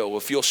you to go,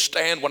 if you'll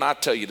stand when I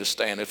tell you to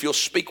stand, if you'll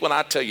speak when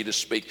I tell you to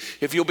speak,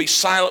 if you'll be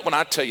silent when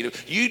I tell you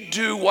to, you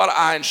do what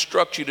I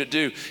instruct you to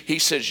do, he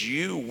says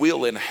you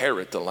will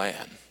inherit the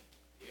land.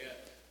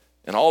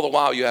 And all the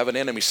while you have an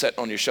enemy sitting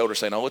on your shoulder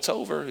saying, oh, it's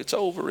over, it's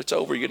over, it's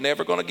over. You're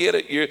never going to get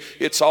it.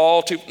 It's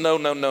all too, no.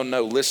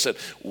 Listen,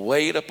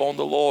 wait upon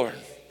the Lord.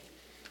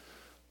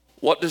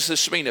 What does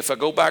this mean? If I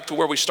go back to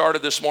where we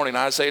started this morning,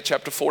 Isaiah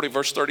chapter 40,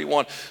 verse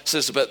 31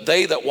 says, but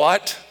they that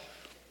what?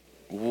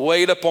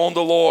 Wait upon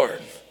the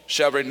Lord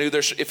shall renew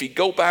their strength. If you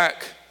go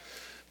back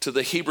to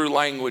the Hebrew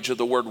language of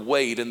the word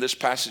wait in this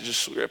passage of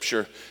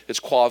scripture, it's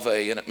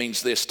quave, and it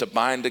means this, to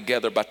bind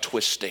together by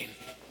twisting.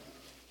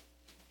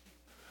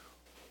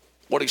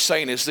 What he's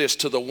saying is this,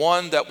 to the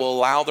one that will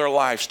allow their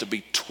lives to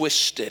be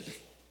twisted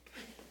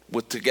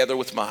together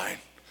with mine.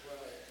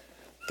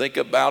 Think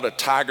about a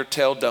tiger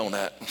tail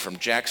donut from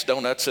Jack's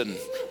Donuts in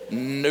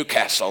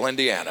Newcastle,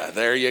 Indiana.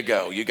 There you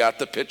go. You got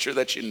the picture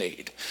that you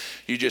need.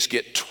 You just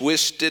get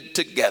twisted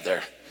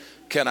together.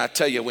 Can I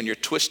tell you, when you're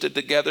twisted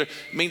together, it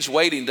means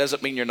waiting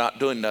doesn't mean you're not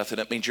doing nothing.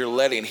 It means you're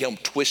letting him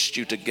twist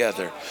you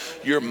together.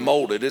 You're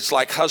molded. It's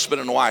like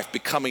husband and wife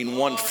becoming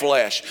one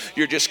flesh.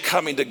 You're just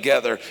coming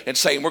together and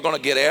saying, we're going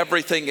to get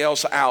everything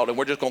else out and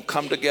we're just going to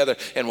come together.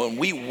 And when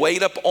we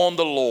wait up on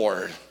the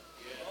Lord,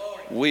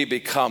 we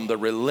become the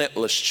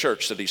relentless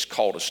church that he's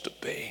called us to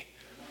be.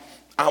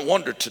 I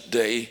wonder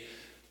today,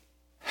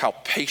 how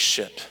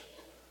patient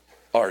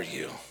are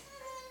you?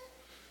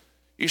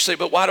 You say,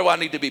 but why do I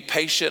need to be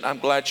patient? I'm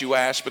glad you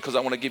asked, because I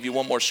want to give you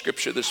one more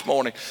scripture this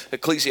morning.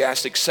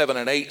 Ecclesiastes 7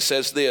 and 8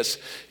 says this,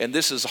 and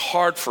this is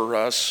hard for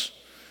us.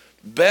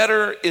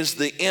 Better is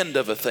the end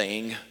of a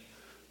thing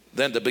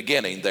than the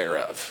beginning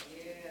thereof.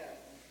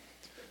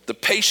 The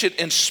patient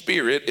in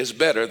spirit is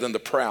better than the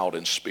proud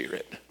in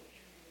spirit.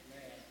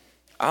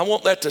 I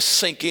want that to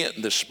sink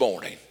in this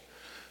morning.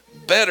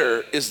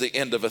 Better is the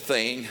end of a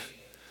thing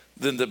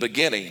than the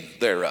beginning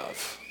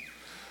thereof.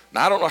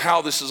 Now, I don't know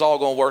how this is all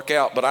going to work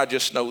out, but I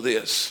just know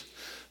this,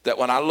 that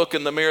when I look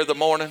in the mirror in the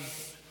morning,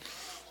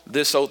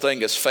 this old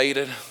thing is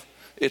faded,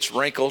 it's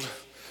wrinkled,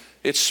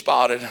 it's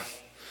spotted.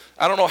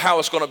 I don't know how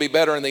it's going to be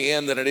better in the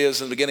end than it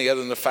is in the beginning,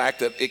 other than the fact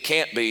that it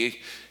can't be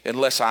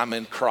unless I'm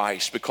in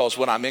Christ. Because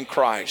when I'm in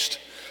Christ,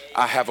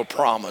 I have a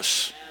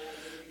promise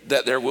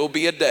that there will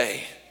be a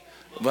day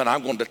when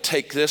I'm going to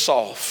take this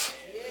off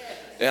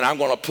and I'm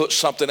going to put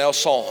something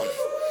else on.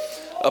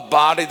 A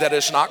body that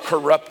is not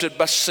corrupted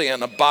by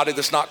sin, a body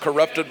that's not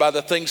corrupted by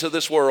the things of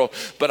this world,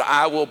 but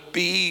I will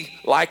be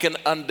likened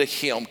unto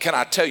him. Can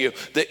I tell you,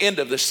 the end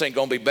of this thing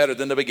going to be better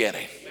than the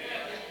beginning?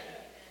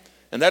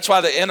 And that's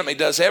why the enemy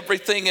does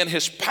everything in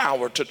his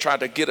power to try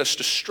to get us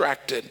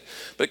distracted.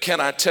 But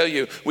can I tell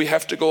you, we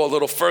have to go a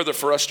little further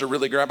for us to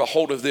really grab a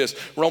hold of this.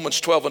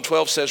 Romans 12 and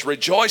 12 says,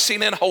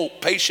 rejoicing in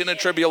hope, patient in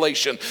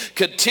tribulation,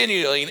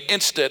 continuing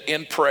instant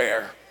in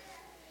prayer.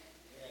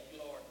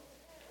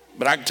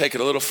 But I can take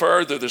it a little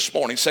further this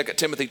morning. 2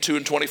 Timothy 2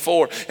 and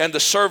 24. And the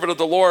servant of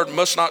the Lord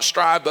must not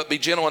strive, but be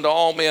gentle unto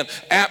all men,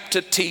 apt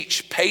to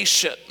teach,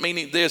 patient,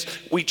 meaning this,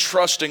 we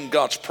trust in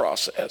God's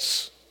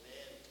process.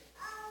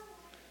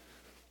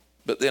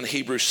 But then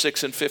Hebrews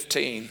 6 and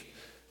 15,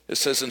 it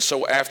says, and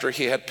so after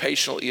he had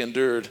patiently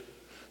endured,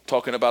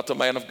 talking about the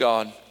man of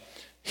God,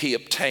 he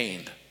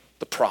obtained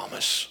the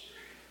promise.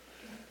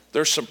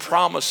 There's some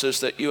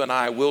promises that you and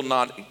I will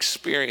not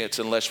experience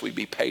unless we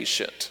be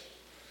patient.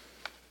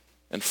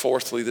 And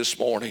fourthly, this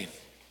morning,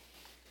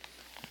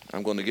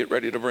 I'm going to get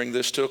ready to bring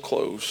this to a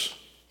close.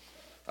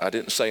 I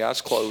didn't say I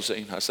was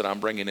closing. I said I'm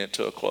bringing it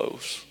to a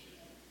close.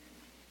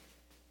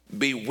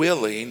 Be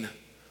willing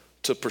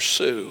to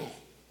pursue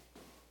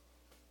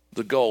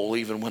the goal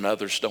even when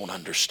others don't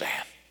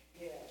understand.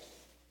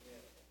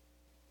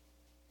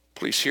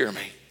 Please hear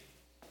me.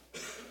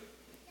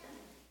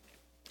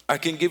 I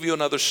can give you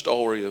another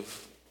story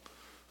of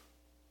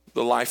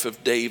the life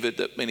of David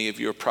that many of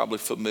you are probably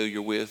familiar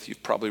with.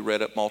 You've probably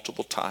read it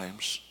multiple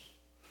times.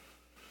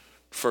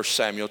 1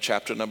 Samuel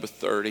chapter number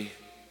 30.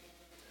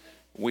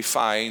 We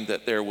find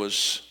that there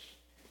was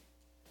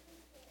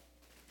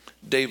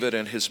David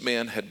and his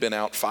men had been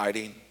out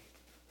fighting.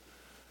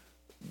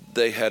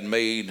 They had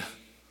made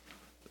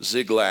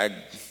Ziklag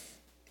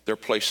their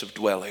place of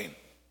dwelling.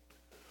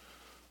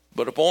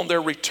 But upon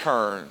their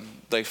return,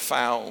 they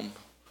found,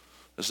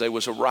 as they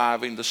was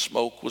arriving, the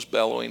smoke was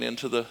bellowing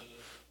into the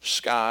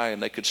sky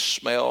and they could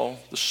smell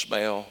the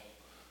smell.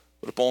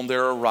 But upon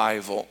their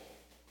arrival,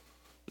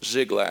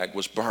 Ziklag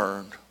was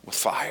burned with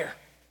fire.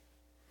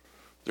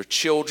 Their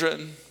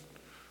children,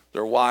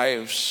 their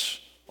wives,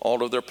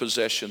 all of their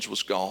possessions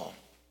was gone.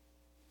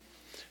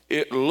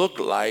 It looked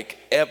like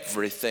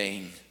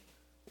everything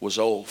was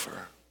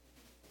over.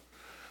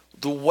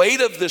 The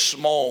weight of this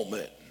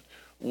moment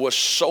was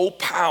so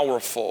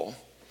powerful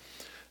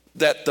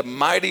that the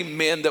mighty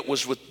men that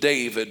was with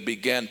David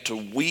began to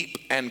weep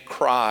and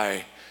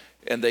cry,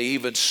 and they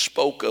even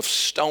spoke of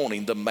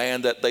stoning the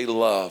man that they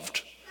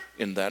loved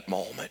in that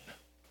moment.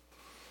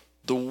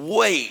 The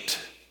weight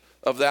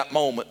of that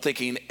moment,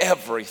 thinking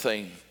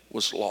everything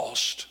was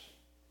lost.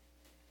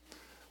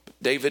 But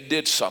David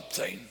did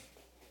something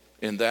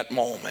in that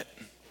moment.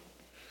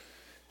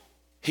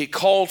 He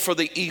called for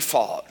the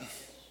ephod,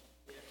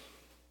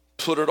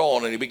 put it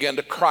on, and he began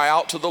to cry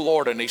out to the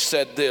Lord, and he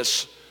said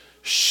this,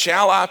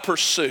 shall I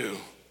pursue?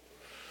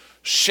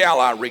 Shall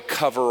I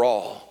recover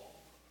all?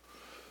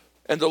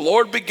 And the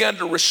Lord began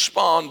to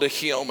respond to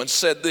him and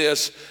said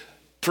this,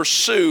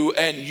 pursue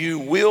and you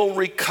will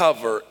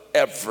recover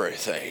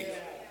everything.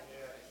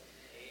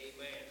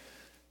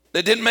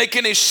 It didn't make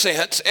any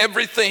sense.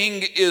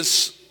 Everything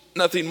is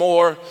nothing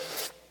more,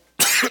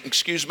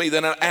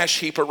 than an ash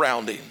heap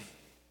around him.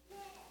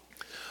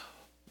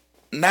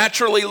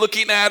 Naturally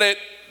looking at it,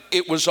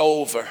 it was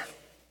over.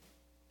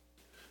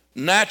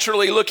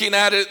 Naturally looking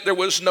at it, there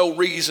was no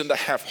reason to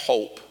have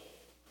hope.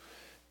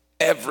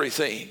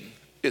 Everything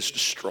is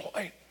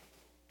destroyed.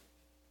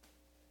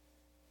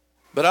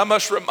 But I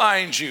must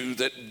remind you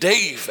that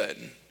David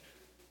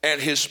and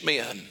his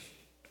men,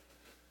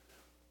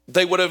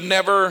 they would have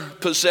never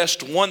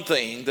possessed one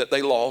thing that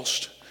they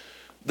lost.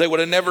 They would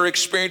have never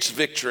experienced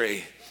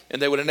victory,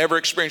 and they would have never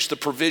experienced the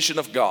provision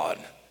of God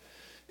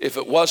if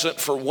it wasn't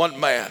for one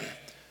man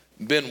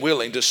been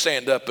willing to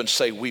stand up and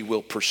say, we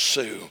will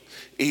pursue,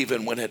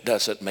 even when it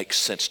doesn't make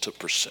sense to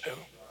pursue.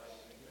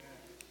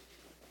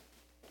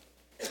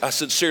 I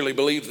sincerely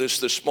believe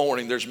this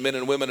morning. There's men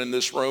and women in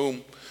this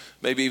room,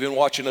 maybe even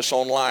watching us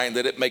online,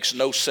 that it makes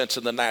no sense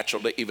in the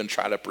natural to even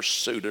try to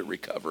pursue to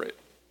recover it.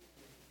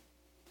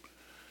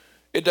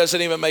 It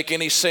doesn't even make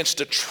any sense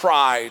to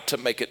try to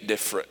make it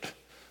different,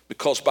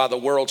 because by the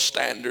world's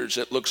standards,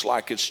 it looks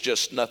like it's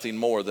just nothing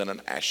more than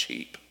an ash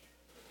heap.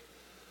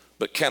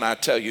 But can I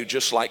tell you,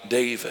 just like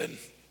David,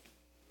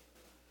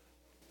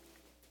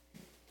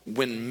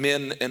 when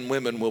men and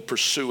women will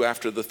pursue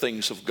after the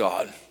things of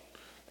God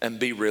and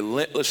be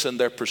relentless in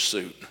their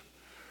pursuit,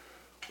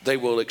 they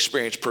will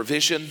experience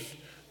provision,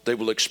 they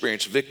will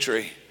experience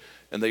victory,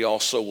 and they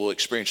also will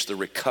experience the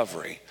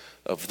recovery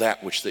of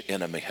that which the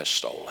enemy has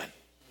stolen.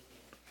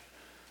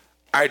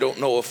 I don't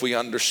know if we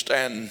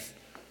understand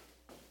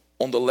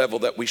on the level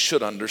that we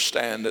should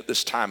understand at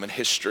this time in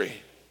history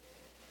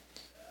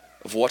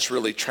of what's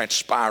really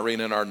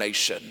transpiring in our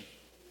nation.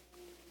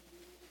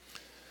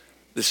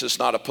 This is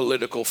not a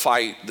political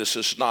fight. This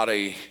is not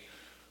a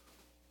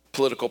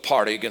political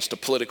party against a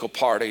political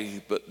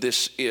party, but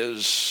this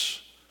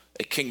is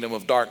a kingdom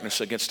of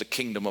darkness against a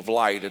kingdom of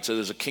light. It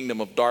is a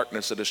kingdom of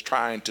darkness that is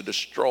trying to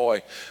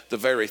destroy the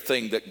very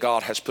thing that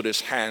God has put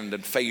his hand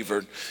and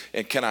favored.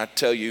 And can I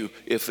tell you,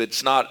 if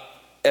it's not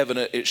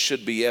evident, it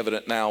should be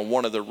evident now.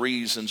 One of the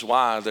reasons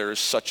why there is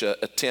such an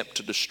attempt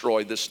to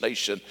destroy this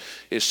nation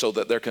is so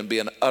that there can be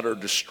an utter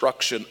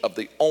destruction of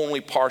the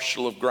only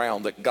parcel of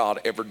ground that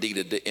God ever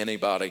deeded to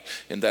anybody,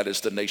 and that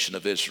is the nation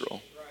of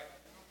Israel.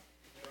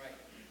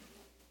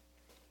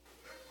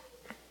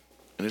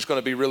 And it's going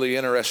to be really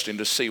interesting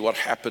to see what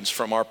happens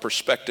from our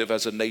perspective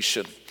as a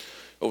nation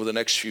over the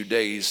next few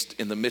days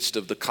in the midst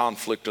of the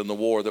conflict and the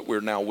war that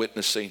we're now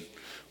witnessing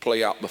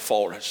play out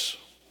before us.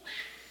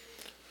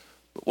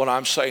 But what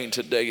I'm saying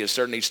today is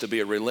there needs to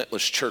be a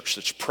relentless church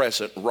that's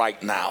present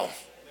right now.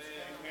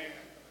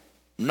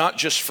 Not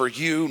just for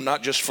you,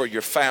 not just for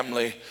your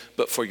family,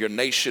 but for your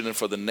nation and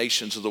for the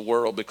nations of the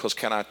world. Because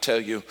can I tell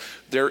you,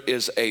 there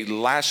is a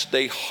last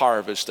day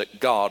harvest that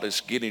God is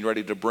getting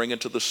ready to bring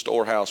into the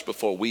storehouse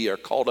before we are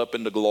caught up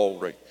into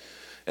glory.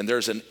 And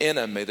there's an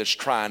enemy that's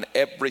trying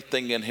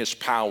everything in his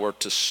power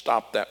to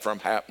stop that from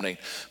happening.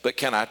 But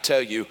can I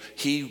tell you,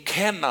 he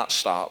cannot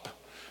stop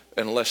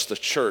unless the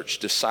church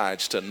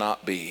decides to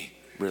not be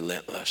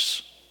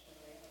relentless.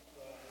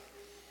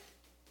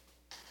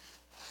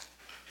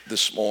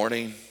 This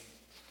morning,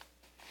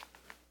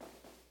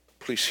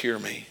 please hear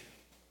me.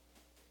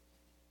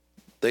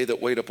 They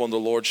that wait upon the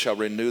Lord shall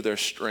renew their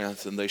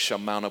strength, and they shall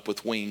mount up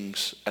with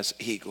wings as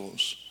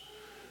eagles.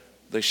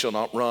 They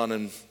shall run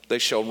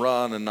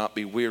and not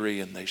be weary,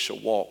 and they shall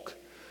walk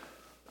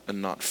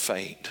and not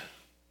faint.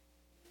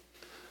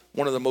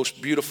 One of the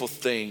most beautiful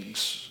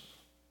things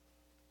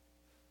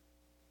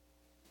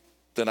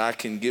that I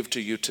can give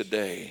to you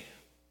today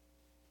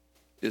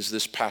is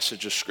this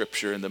passage of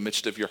scripture. In the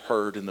midst of your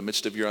hurt, in the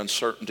midst of your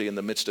uncertainty, in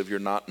the midst of your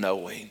not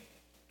knowing.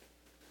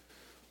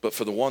 But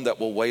for the one that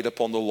will wait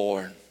upon the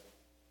Lord,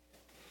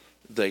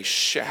 they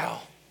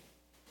shall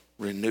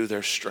renew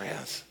their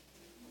strength.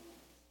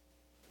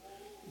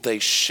 They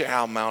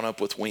shall mount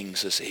up with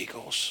wings as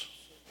eagles.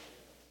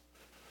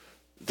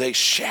 They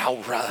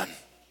shall run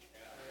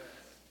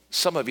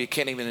Some of you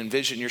can't even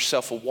envision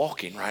yourself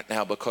walking right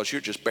now because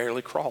you're just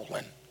barely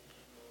crawling.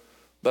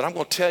 But I'm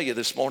going to tell you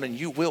this morning,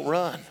 you will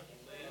run.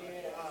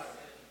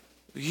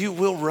 You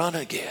will run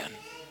again.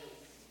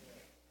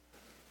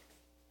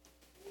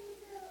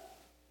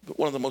 But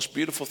one of the most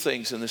beautiful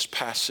things in this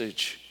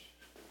passage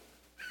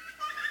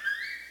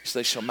is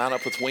they shall mount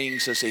up with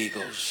wings as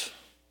eagles.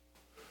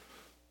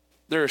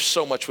 There is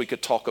so much we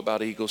could talk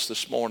about eagles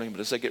this morning,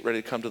 but as they get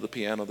ready to come to the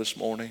piano this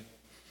morning,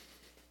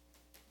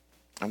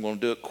 I'm going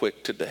to do it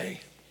quick today.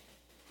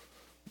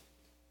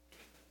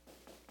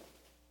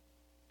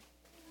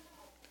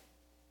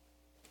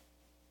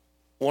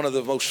 One of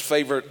the most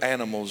favorite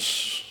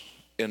animals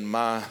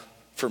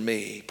for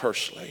me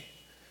personally,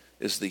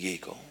 is the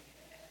eagle.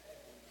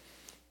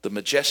 The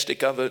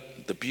majestic of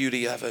it, the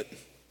beauty of it,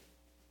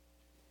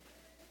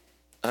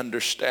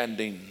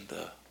 understanding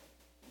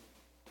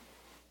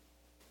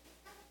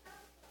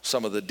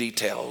some of the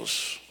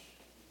details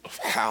of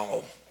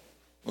how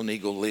an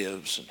eagle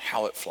lives and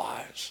how it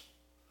flies.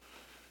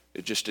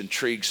 It just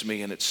intrigues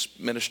me, and it's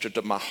ministered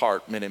to my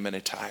heart many,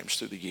 many times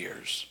through the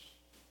years.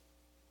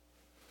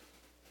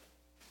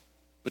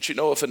 But you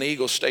know, if an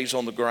eagle stays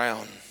on the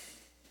ground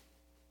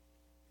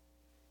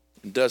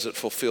and doesn't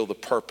fulfill the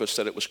purpose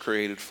that it was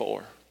created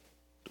for,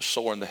 to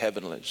soar in the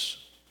heavenlies,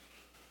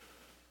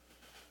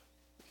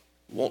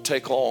 it won't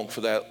take long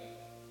for that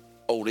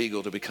old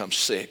eagle to become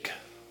sick.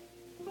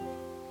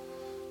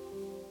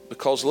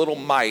 Because little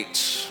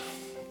mites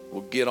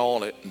will get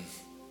on it and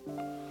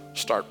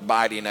start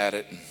biting at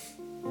it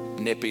and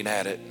nipping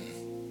at it.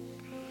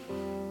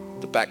 And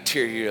the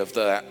bacteria of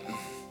that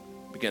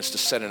begins to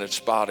set in its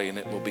body, and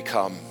it will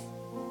become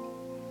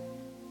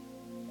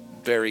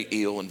very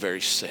ill and very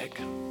sick.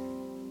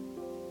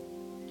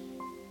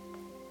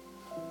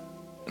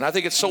 And I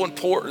think it's so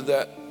important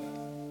that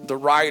the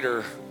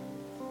writer,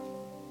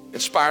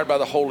 inspired by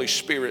the Holy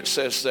Spirit,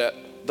 says that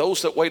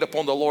those that wait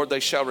upon the Lord, they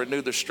shall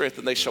renew their strength,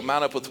 and they shall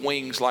mount up with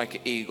wings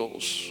like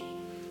eagles.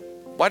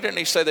 Why didn't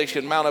he say they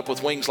should mount up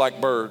with wings like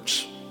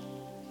birds?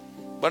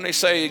 Why didn't he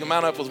say you can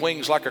mount up with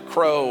wings like a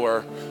crow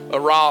or a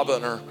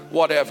robin or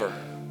whatever?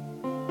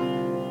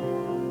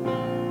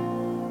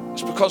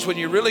 It's because when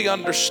you really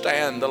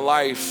understand the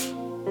life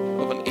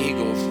of an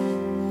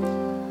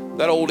eagle,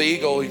 that old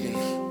eagle, he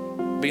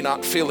can be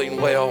not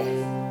feeling well,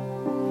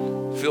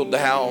 feel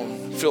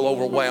down, feel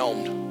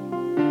overwhelmed,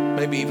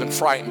 maybe even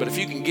frightened. But if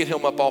you can get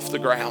him up off the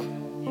ground,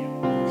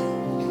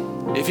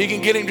 if you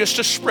can get him just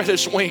to spread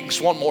his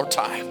wings one more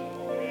time,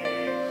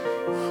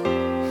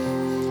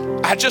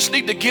 I just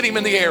need to get him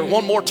in the air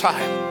one more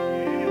time.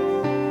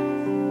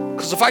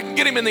 Because if I can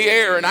get him in the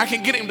air and I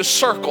can get him to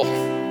circle,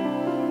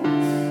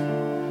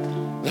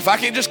 if I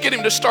can just get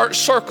him to start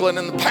circling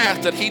in the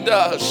path that he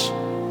does,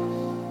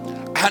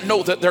 I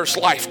know that there's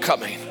life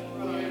coming.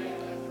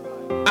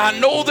 I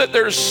know that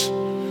there's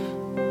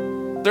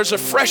a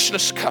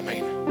freshness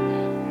coming.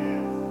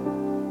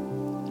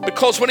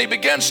 Because when he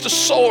begins to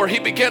soar, he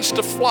begins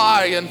to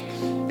fly, and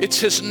it's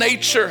his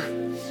nature.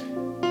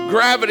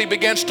 Gravity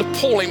begins to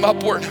pull him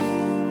upward.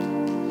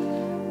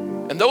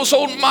 And those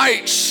old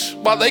mites,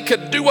 while they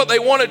could do what they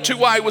wanted to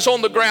while he was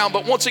on the ground,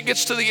 but once he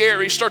gets to the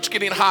air, he starts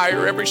getting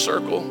higher every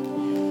circle.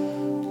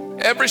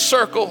 Every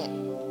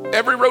circle,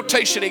 every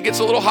rotation, he gets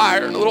a little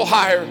higher and a little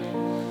higher.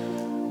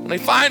 And he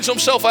finds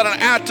himself at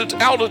an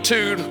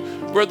altitude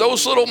where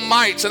those little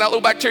mites and that little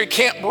bacteria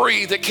can't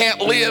breathe, it can't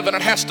live, and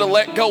it has to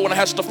let go and it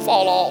has to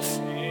fall off.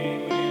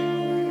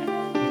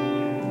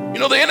 You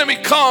know, the enemy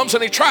comes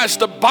and he tries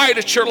to bite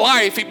at your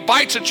life. He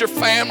bites at your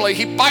family.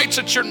 He bites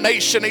at your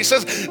nation. He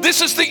says,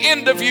 this is the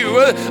end of you.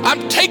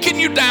 I'm taking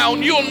you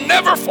down. You'll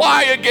never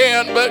fly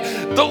again.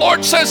 But the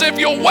Lord says, if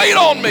you'll wait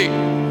on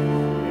me,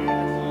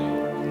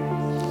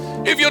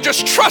 if you'll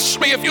just trust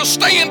me, if you'll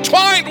stay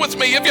entwined with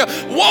me, if you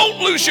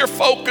won't lose your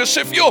focus,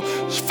 if you'll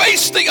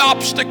face the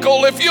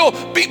obstacle, if you'll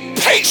be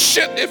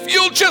patient, if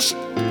you'll just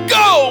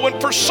go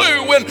and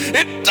pursue when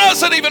it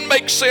doesn't even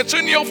make sense,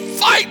 and you'll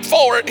fight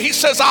for it, he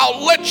says,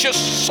 I'll let you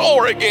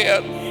soar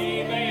again.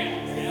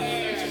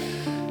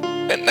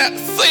 And that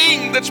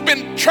thing that's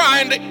been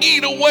trying to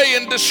eat away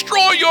and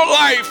destroy your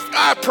life,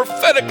 I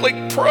prophetically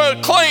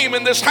proclaim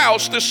in this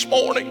house this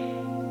morning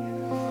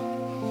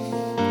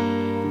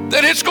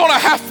that it's going to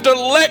have to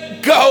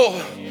let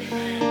go.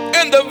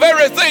 And the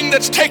very thing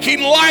that's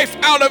taking life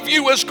out of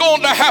you is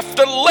going to have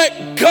to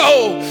let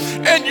go.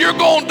 And you're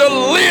going to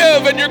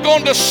live, and you're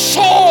going to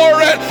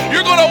soar, and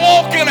you're going to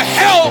walk in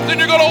health,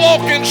 and you're going to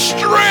walk in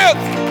strength.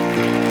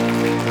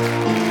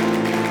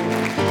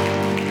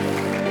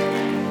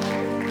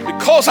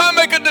 Because I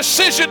make a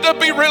decision to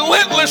be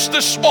relentless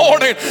this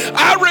morning.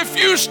 I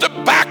refuse to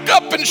back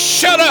up and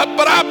shut up,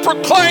 but I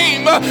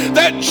proclaim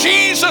that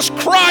Jesus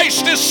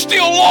Christ is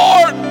still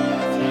Lord.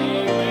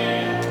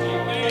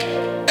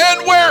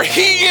 And where where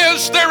He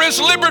is, there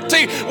is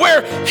liberty.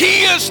 Where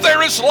He is,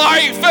 there is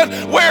life.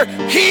 And where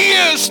He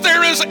is,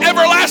 there is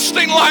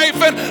everlasting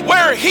life. And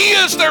where He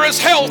is, there is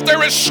health,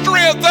 there is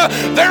strength,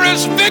 there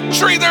is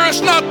victory. There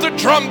is not the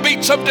drum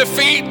beats of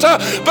defeat,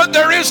 but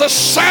there is a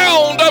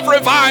sound of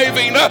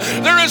reviving.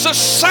 There is a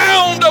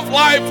sound of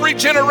life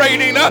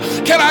regenerating.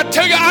 Can I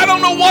tell you, I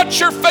don't know what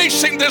you're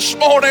facing this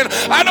morning.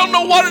 I don't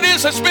know what it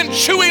is that's been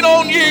chewing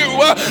on you,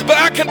 but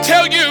I can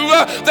tell you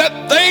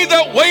that they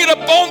that wait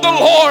upon the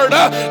Lord,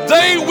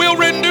 they will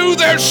renew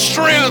their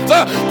strength.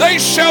 They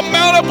shall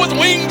mount up with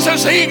wings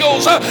as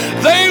eagles.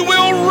 They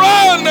will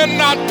run and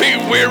not be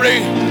weary.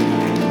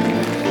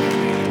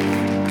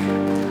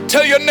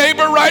 Tell your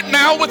neighbor right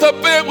now with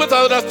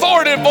an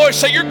authoritative voice,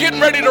 say, you're getting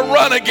ready to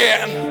run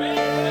again.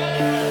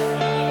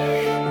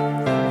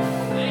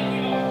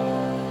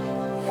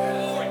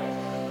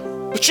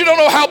 But you don't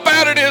know how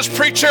bad it is,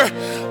 preacher,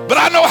 but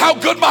I know how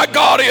good my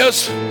God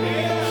is.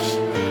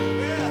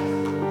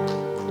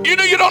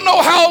 You don't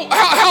know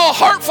how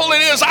hurtful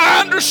it is.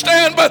 I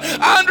understand, but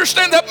I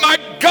understand that my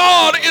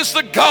God is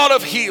the God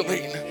of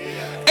healing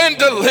and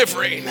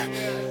delivering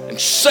and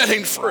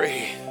setting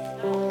free.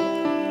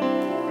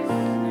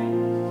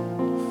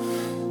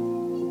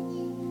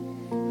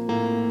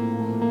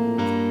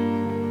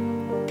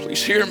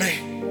 Please hear me.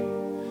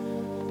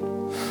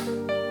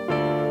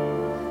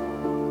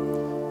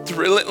 The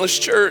Relentless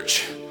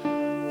Church,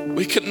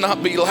 we could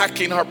not be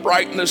lacking our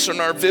brightness and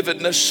our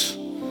vividness.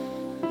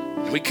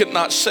 We could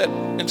not sit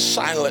in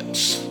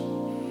silence,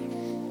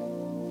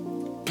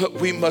 but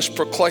we must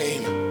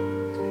proclaim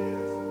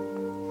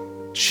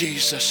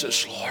Jesus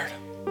is Lord.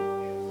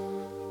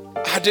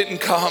 I didn't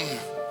come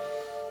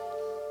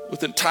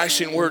with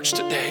enticing words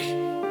today,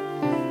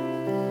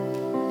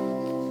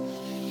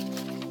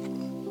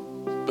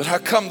 but I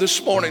come this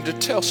morning to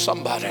tell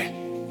somebody,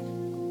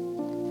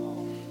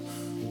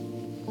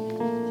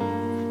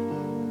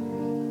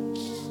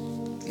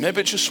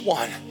 maybe just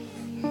one,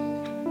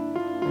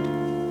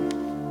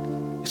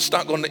 it's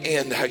not going to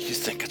end how you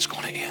think it's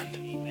going to end.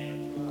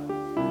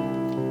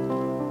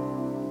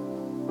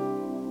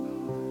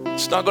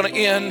 It's not going to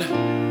end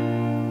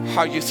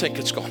how you think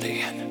it's going to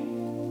end.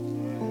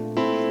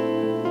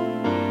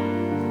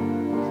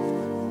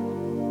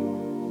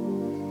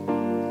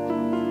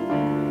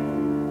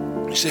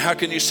 You say, how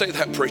can you say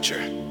that,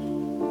 preacher?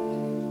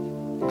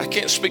 I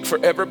can't speak for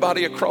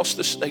everybody across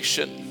this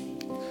nation.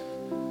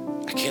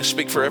 I can't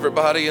speak for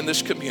everybody in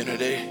this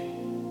community,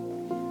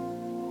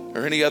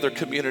 or any other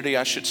community,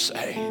 I should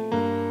say.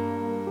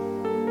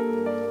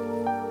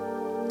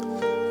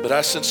 But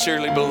I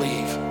sincerely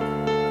believe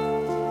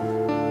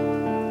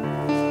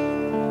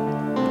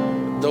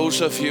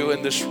those of you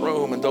in this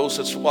room and those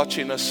that's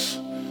watching us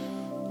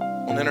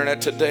on the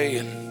internet today,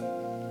 and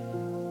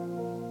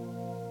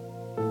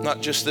not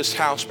just this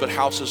house, but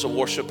houses of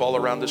worship all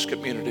around this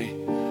community,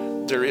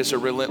 there is a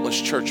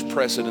Relentless Church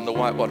present in the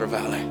Whitewater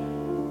Valley,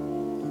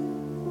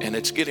 and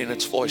it's getting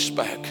its voice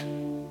back.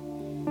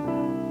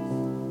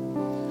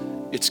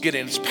 It's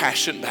getting its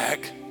passion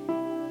back.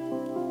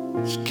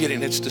 It's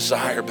getting its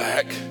desire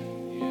back.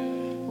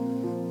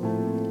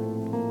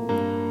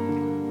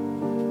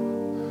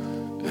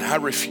 And I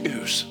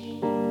refuse.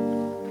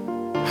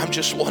 I'm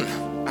just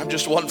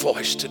one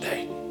voice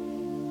today.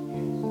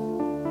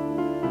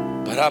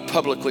 But I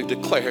publicly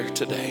declare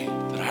today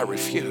that I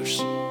refuse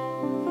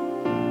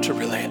to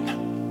relent.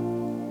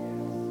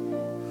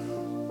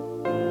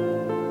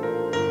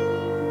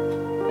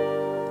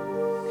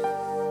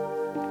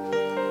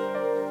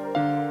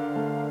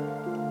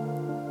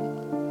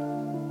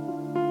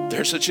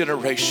 There's a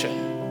generation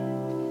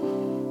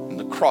in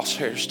the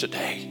crosshairs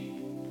today.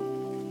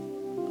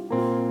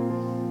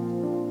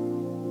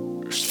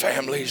 There's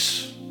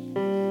families.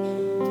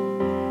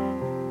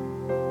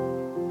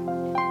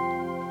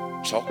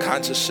 There's all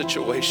kinds of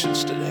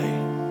situations today.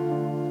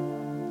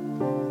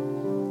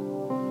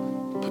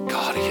 But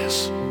God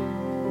is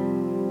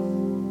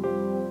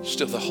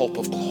still the hope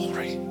of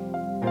glory.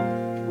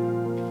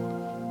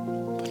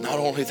 But not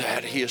only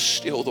that, He is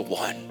still the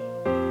one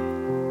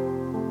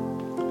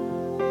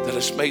that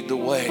has made the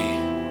way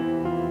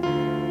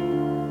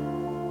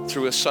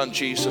through His Son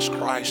Jesus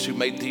Christ, who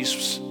made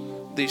these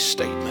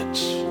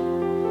statements.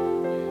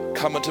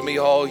 Come unto me,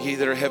 all ye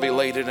that are heavy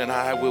laden, and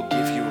I will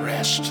give you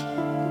rest.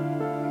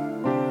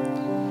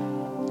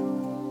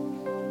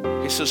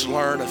 He says,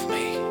 learn of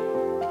me.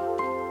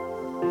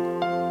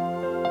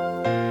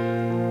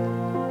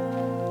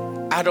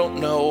 I don't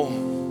know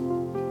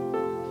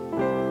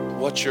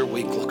what your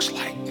week looks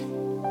like.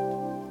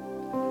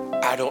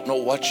 I don't know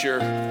what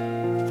your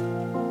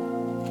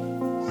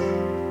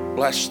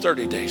last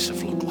 30 days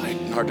have looked like,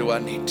 nor do I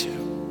need to.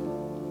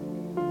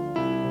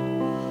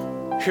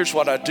 Here's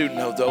what I do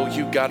know, though.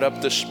 You got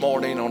up this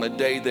morning on a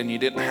day then you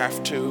didn't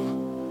have to.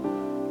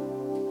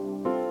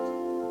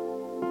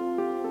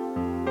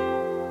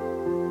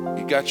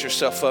 You got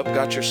yourself up,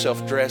 got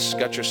yourself dressed,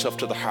 got yourself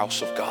to the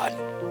house of God.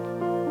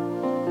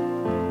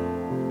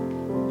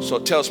 So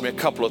it tells me a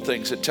couple of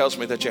things. It tells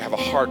me that you have a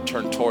heart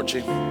turned towards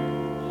Him.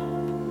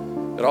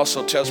 It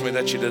also tells me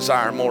that you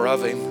desire more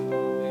of Him.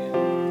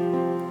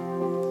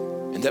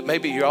 And that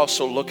maybe you're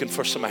also looking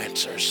for some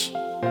answers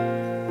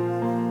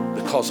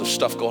because of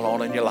stuff going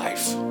on in your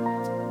life.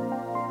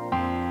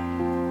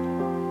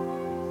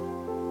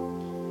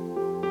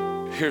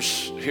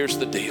 Here's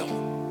the deal.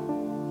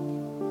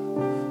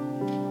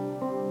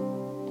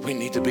 We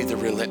need to be the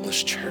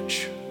Relentless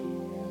church.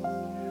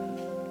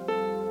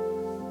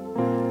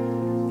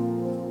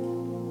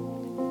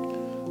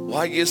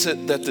 Why is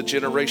it that the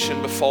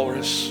generation before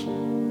us,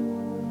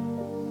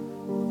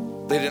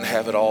 they didn't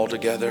have it all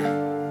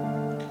together?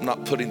 I'm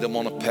not putting them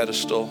on a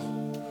pedestal.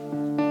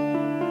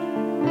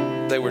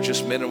 They were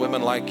just men and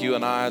women like you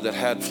and I that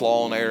had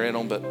flaw and error in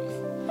them, but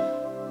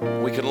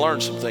we can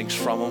learn some things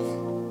from them.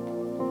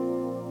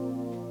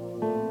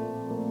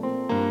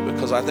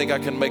 Because I think I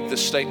can make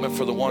this statement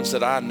for the ones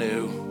that I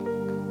knew.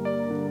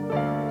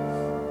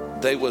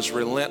 They was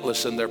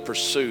relentless in their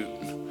pursuit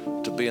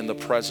to be in the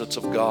presence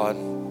of God.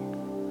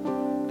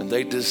 And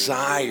they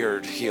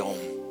desired Him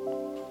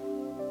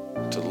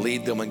to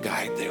lead them and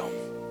guide them.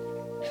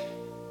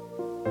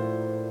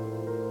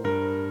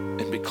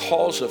 And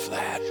because of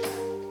that,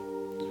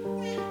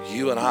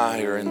 you and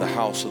I are in the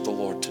house of the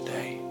Lord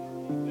today.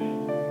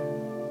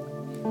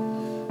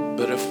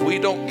 But if we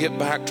don't get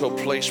back to a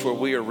place where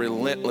we are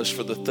relentless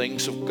for the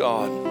things of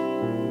God,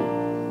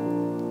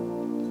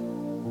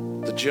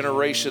 the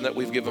generation that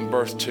we've given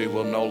birth to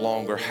will no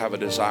longer have a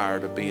desire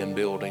to be in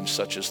buildings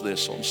such as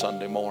this on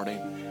Sunday morning.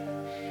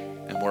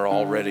 And we're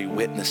already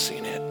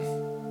witnessing it.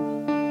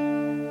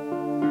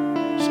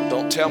 So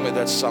don't tell me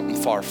that's something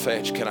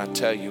far-fetched. Can I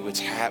tell you it's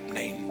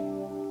happening?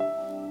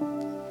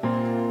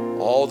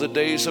 All the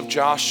days of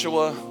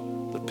Joshua,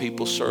 the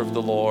people served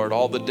the Lord.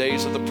 All the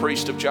days of the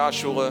priest of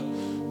Joshua,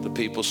 the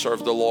people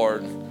served the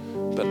Lord.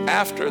 But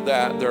after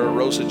that, there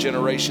arose a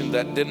generation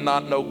that did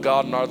not know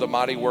God nor the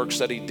mighty works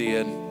that He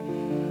did.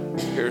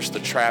 Here's the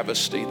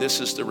travesty. This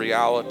is the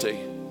reality.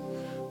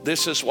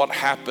 This is what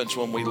happens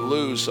when we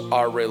lose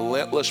our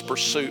relentless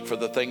pursuit for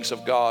the things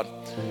of God.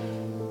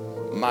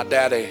 My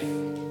daddy,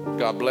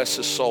 God bless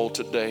his soul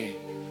today,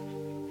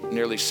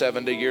 nearly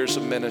 70 years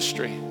of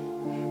ministry,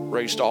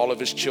 raised all of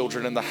his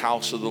children in the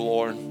house of the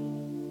Lord.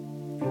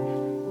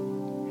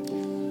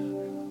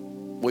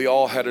 We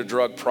all had a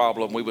drug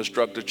problem. We was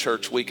drugged to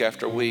church week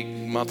after week,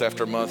 month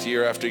after month,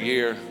 year after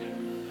year.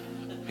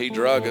 He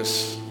drug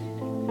us.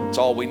 It's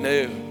all we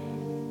knew.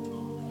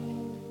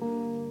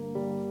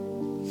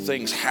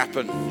 Things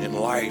happen in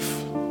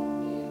life.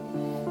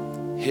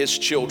 His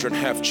children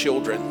have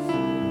children.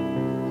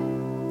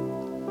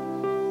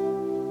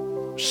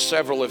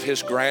 Several of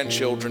his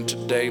grandchildren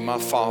today, my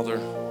father,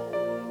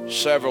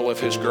 several of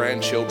his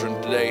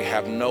grandchildren today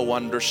have no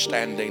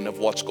understanding of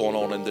what's going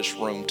on in this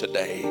room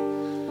today.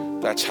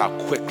 That's how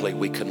quickly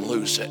we can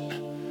lose it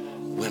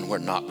when we're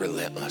not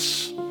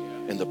relentless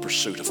in the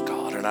pursuit of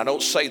God. And I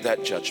don't say that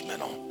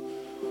judgmental.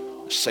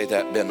 I say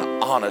that being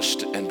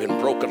honest and been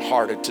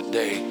brokenhearted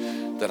today,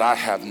 that I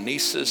have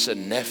nieces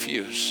and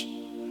nephews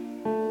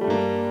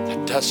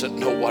that doesn't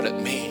know what it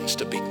means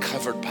to be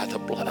covered by the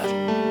blood.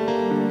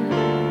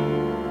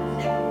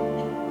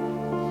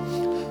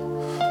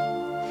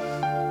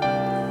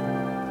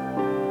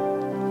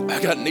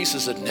 I got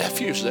nieces and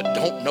nephews that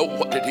don't know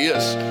what it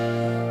is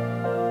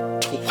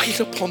to wait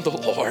upon the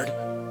Lord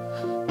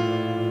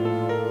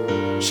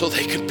so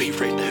they can be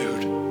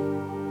renewed.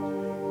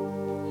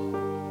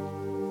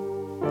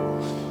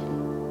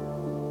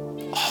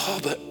 Oh,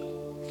 but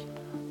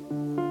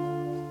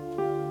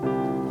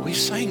we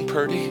sang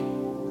pretty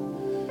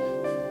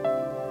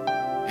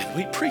and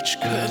we preach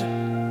good,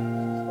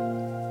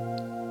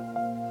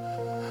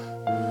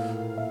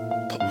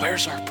 but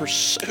where's our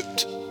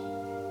pursuit?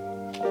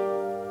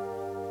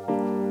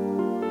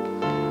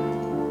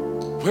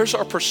 Where's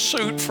our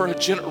pursuit for a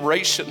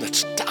generation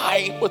that's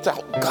dying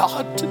without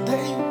God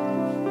today?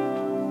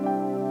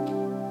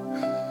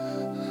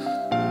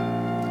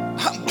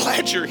 I'm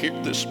glad you're here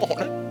this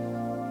morning.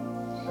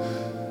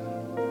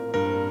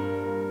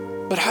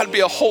 But I'd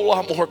be a whole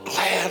lot more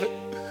glad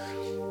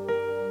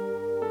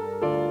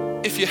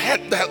if you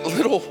had that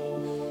little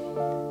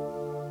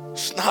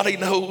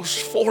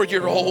snotty-nosed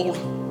 4-year-old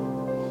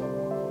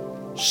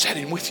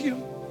sitting with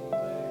you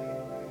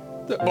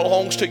that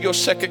belongs to your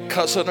second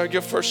cousin or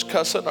your first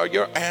cousin or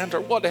your aunt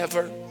or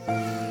whatever.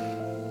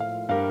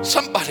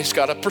 Somebody's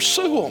got to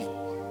pursue them.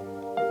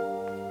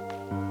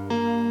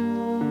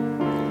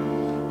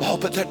 Oh,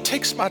 but that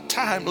takes my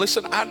time.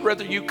 Listen, I'd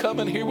rather you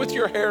come in here with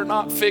your hair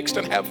not fixed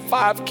and have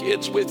 5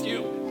 kids with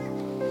you.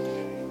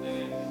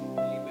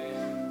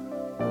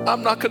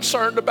 I'm not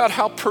concerned about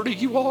how pretty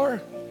you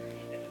are.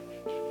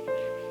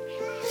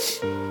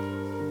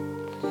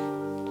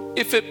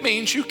 If it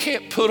means you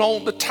can't put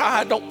on the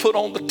tie, don't put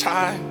on the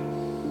tie.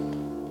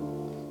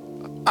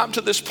 I'm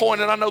to this point,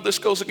 and I know this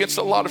goes against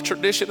a lot of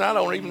tradition. I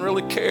don't even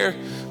really care.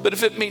 But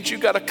if it means you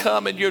got to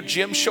come in your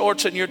gym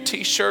shorts and your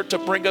t-shirt to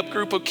bring a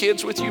group of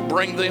kids with you,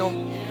 bring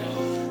them.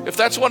 If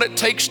that's what it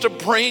takes to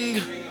bring,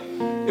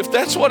 if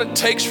that's what it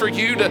takes for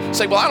you to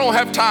say, well, I don't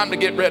have time to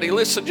get ready.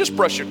 Listen, just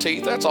brush your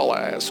teeth. That's all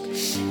I ask.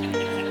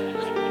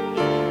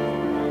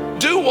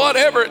 Do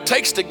whatever it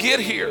takes to get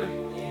here.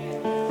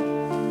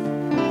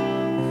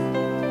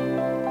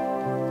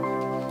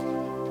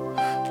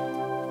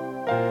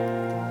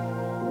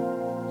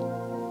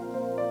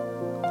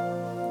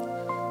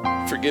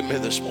 forgive me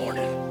this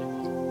morning.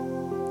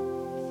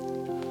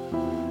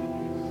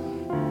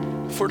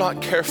 If we're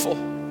not careful,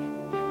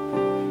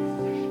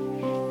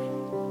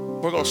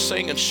 we're going to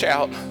sing and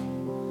shout,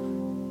 and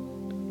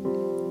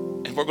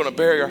we're going to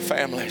bury our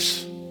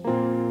families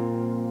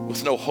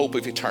with no hope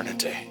of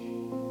eternity.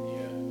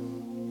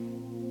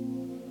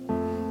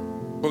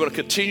 We're going to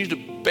continue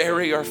to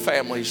bury our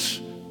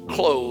families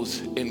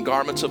clothed in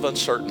garments of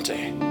uncertainty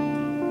and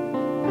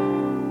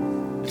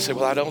say,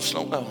 well, I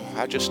don't know.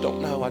 I just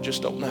don't know. I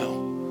just don't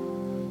know.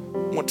 I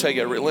want to tell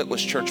you, a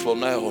Relentless church will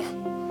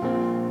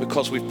know,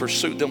 because we've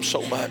pursued them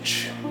so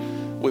much.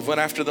 We've went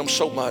after them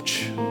so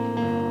much,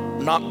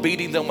 not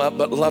beating them up,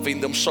 but loving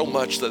them so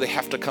much that they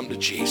have to come to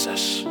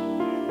Jesus.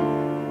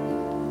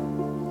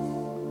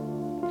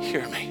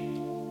 Hear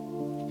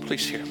me.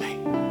 Please hear me.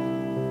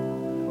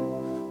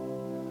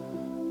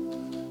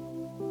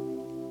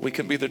 We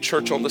can be the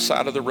church on the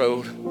side of the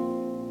road.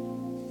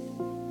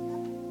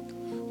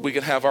 We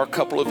can have our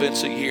couple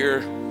events a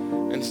year,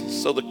 and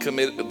so the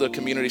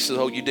community says,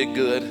 oh, you did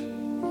good.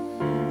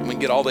 And we can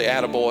get all the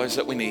attaboys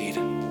that we need.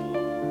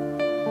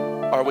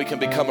 Or we can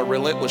become a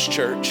Relentless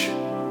church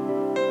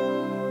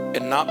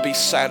and not be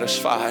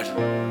satisfied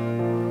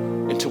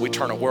until we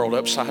turn a world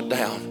upside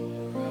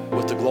down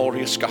with the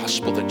glorious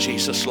gospel that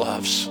Jesus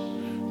loves,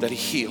 that he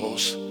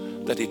heals,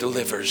 that he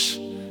delivers,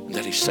 and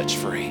that he sets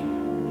free.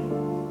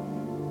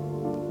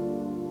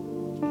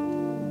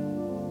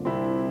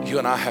 You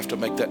and I have to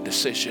make that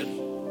decision.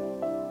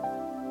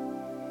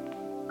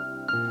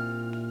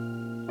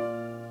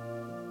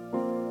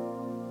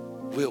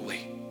 Will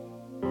we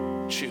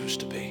choose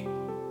to be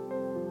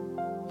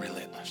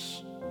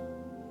relentless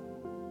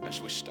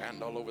as we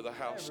stand all over the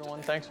house? Hey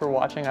everyone, thanks for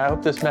watching. I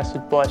hope this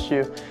message blessed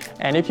you.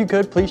 And if you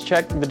could, please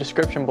check the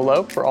description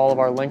below for all of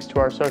our links to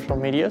our social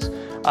medias.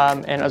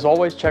 And as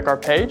always, check our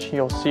page.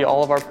 You'll see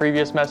all of our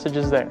previous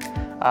messages there.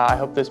 I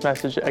hope this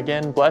message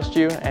again blessed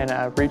you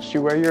and reached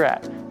you where you're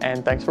at.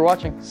 And thanks for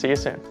watching. See you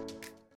soon.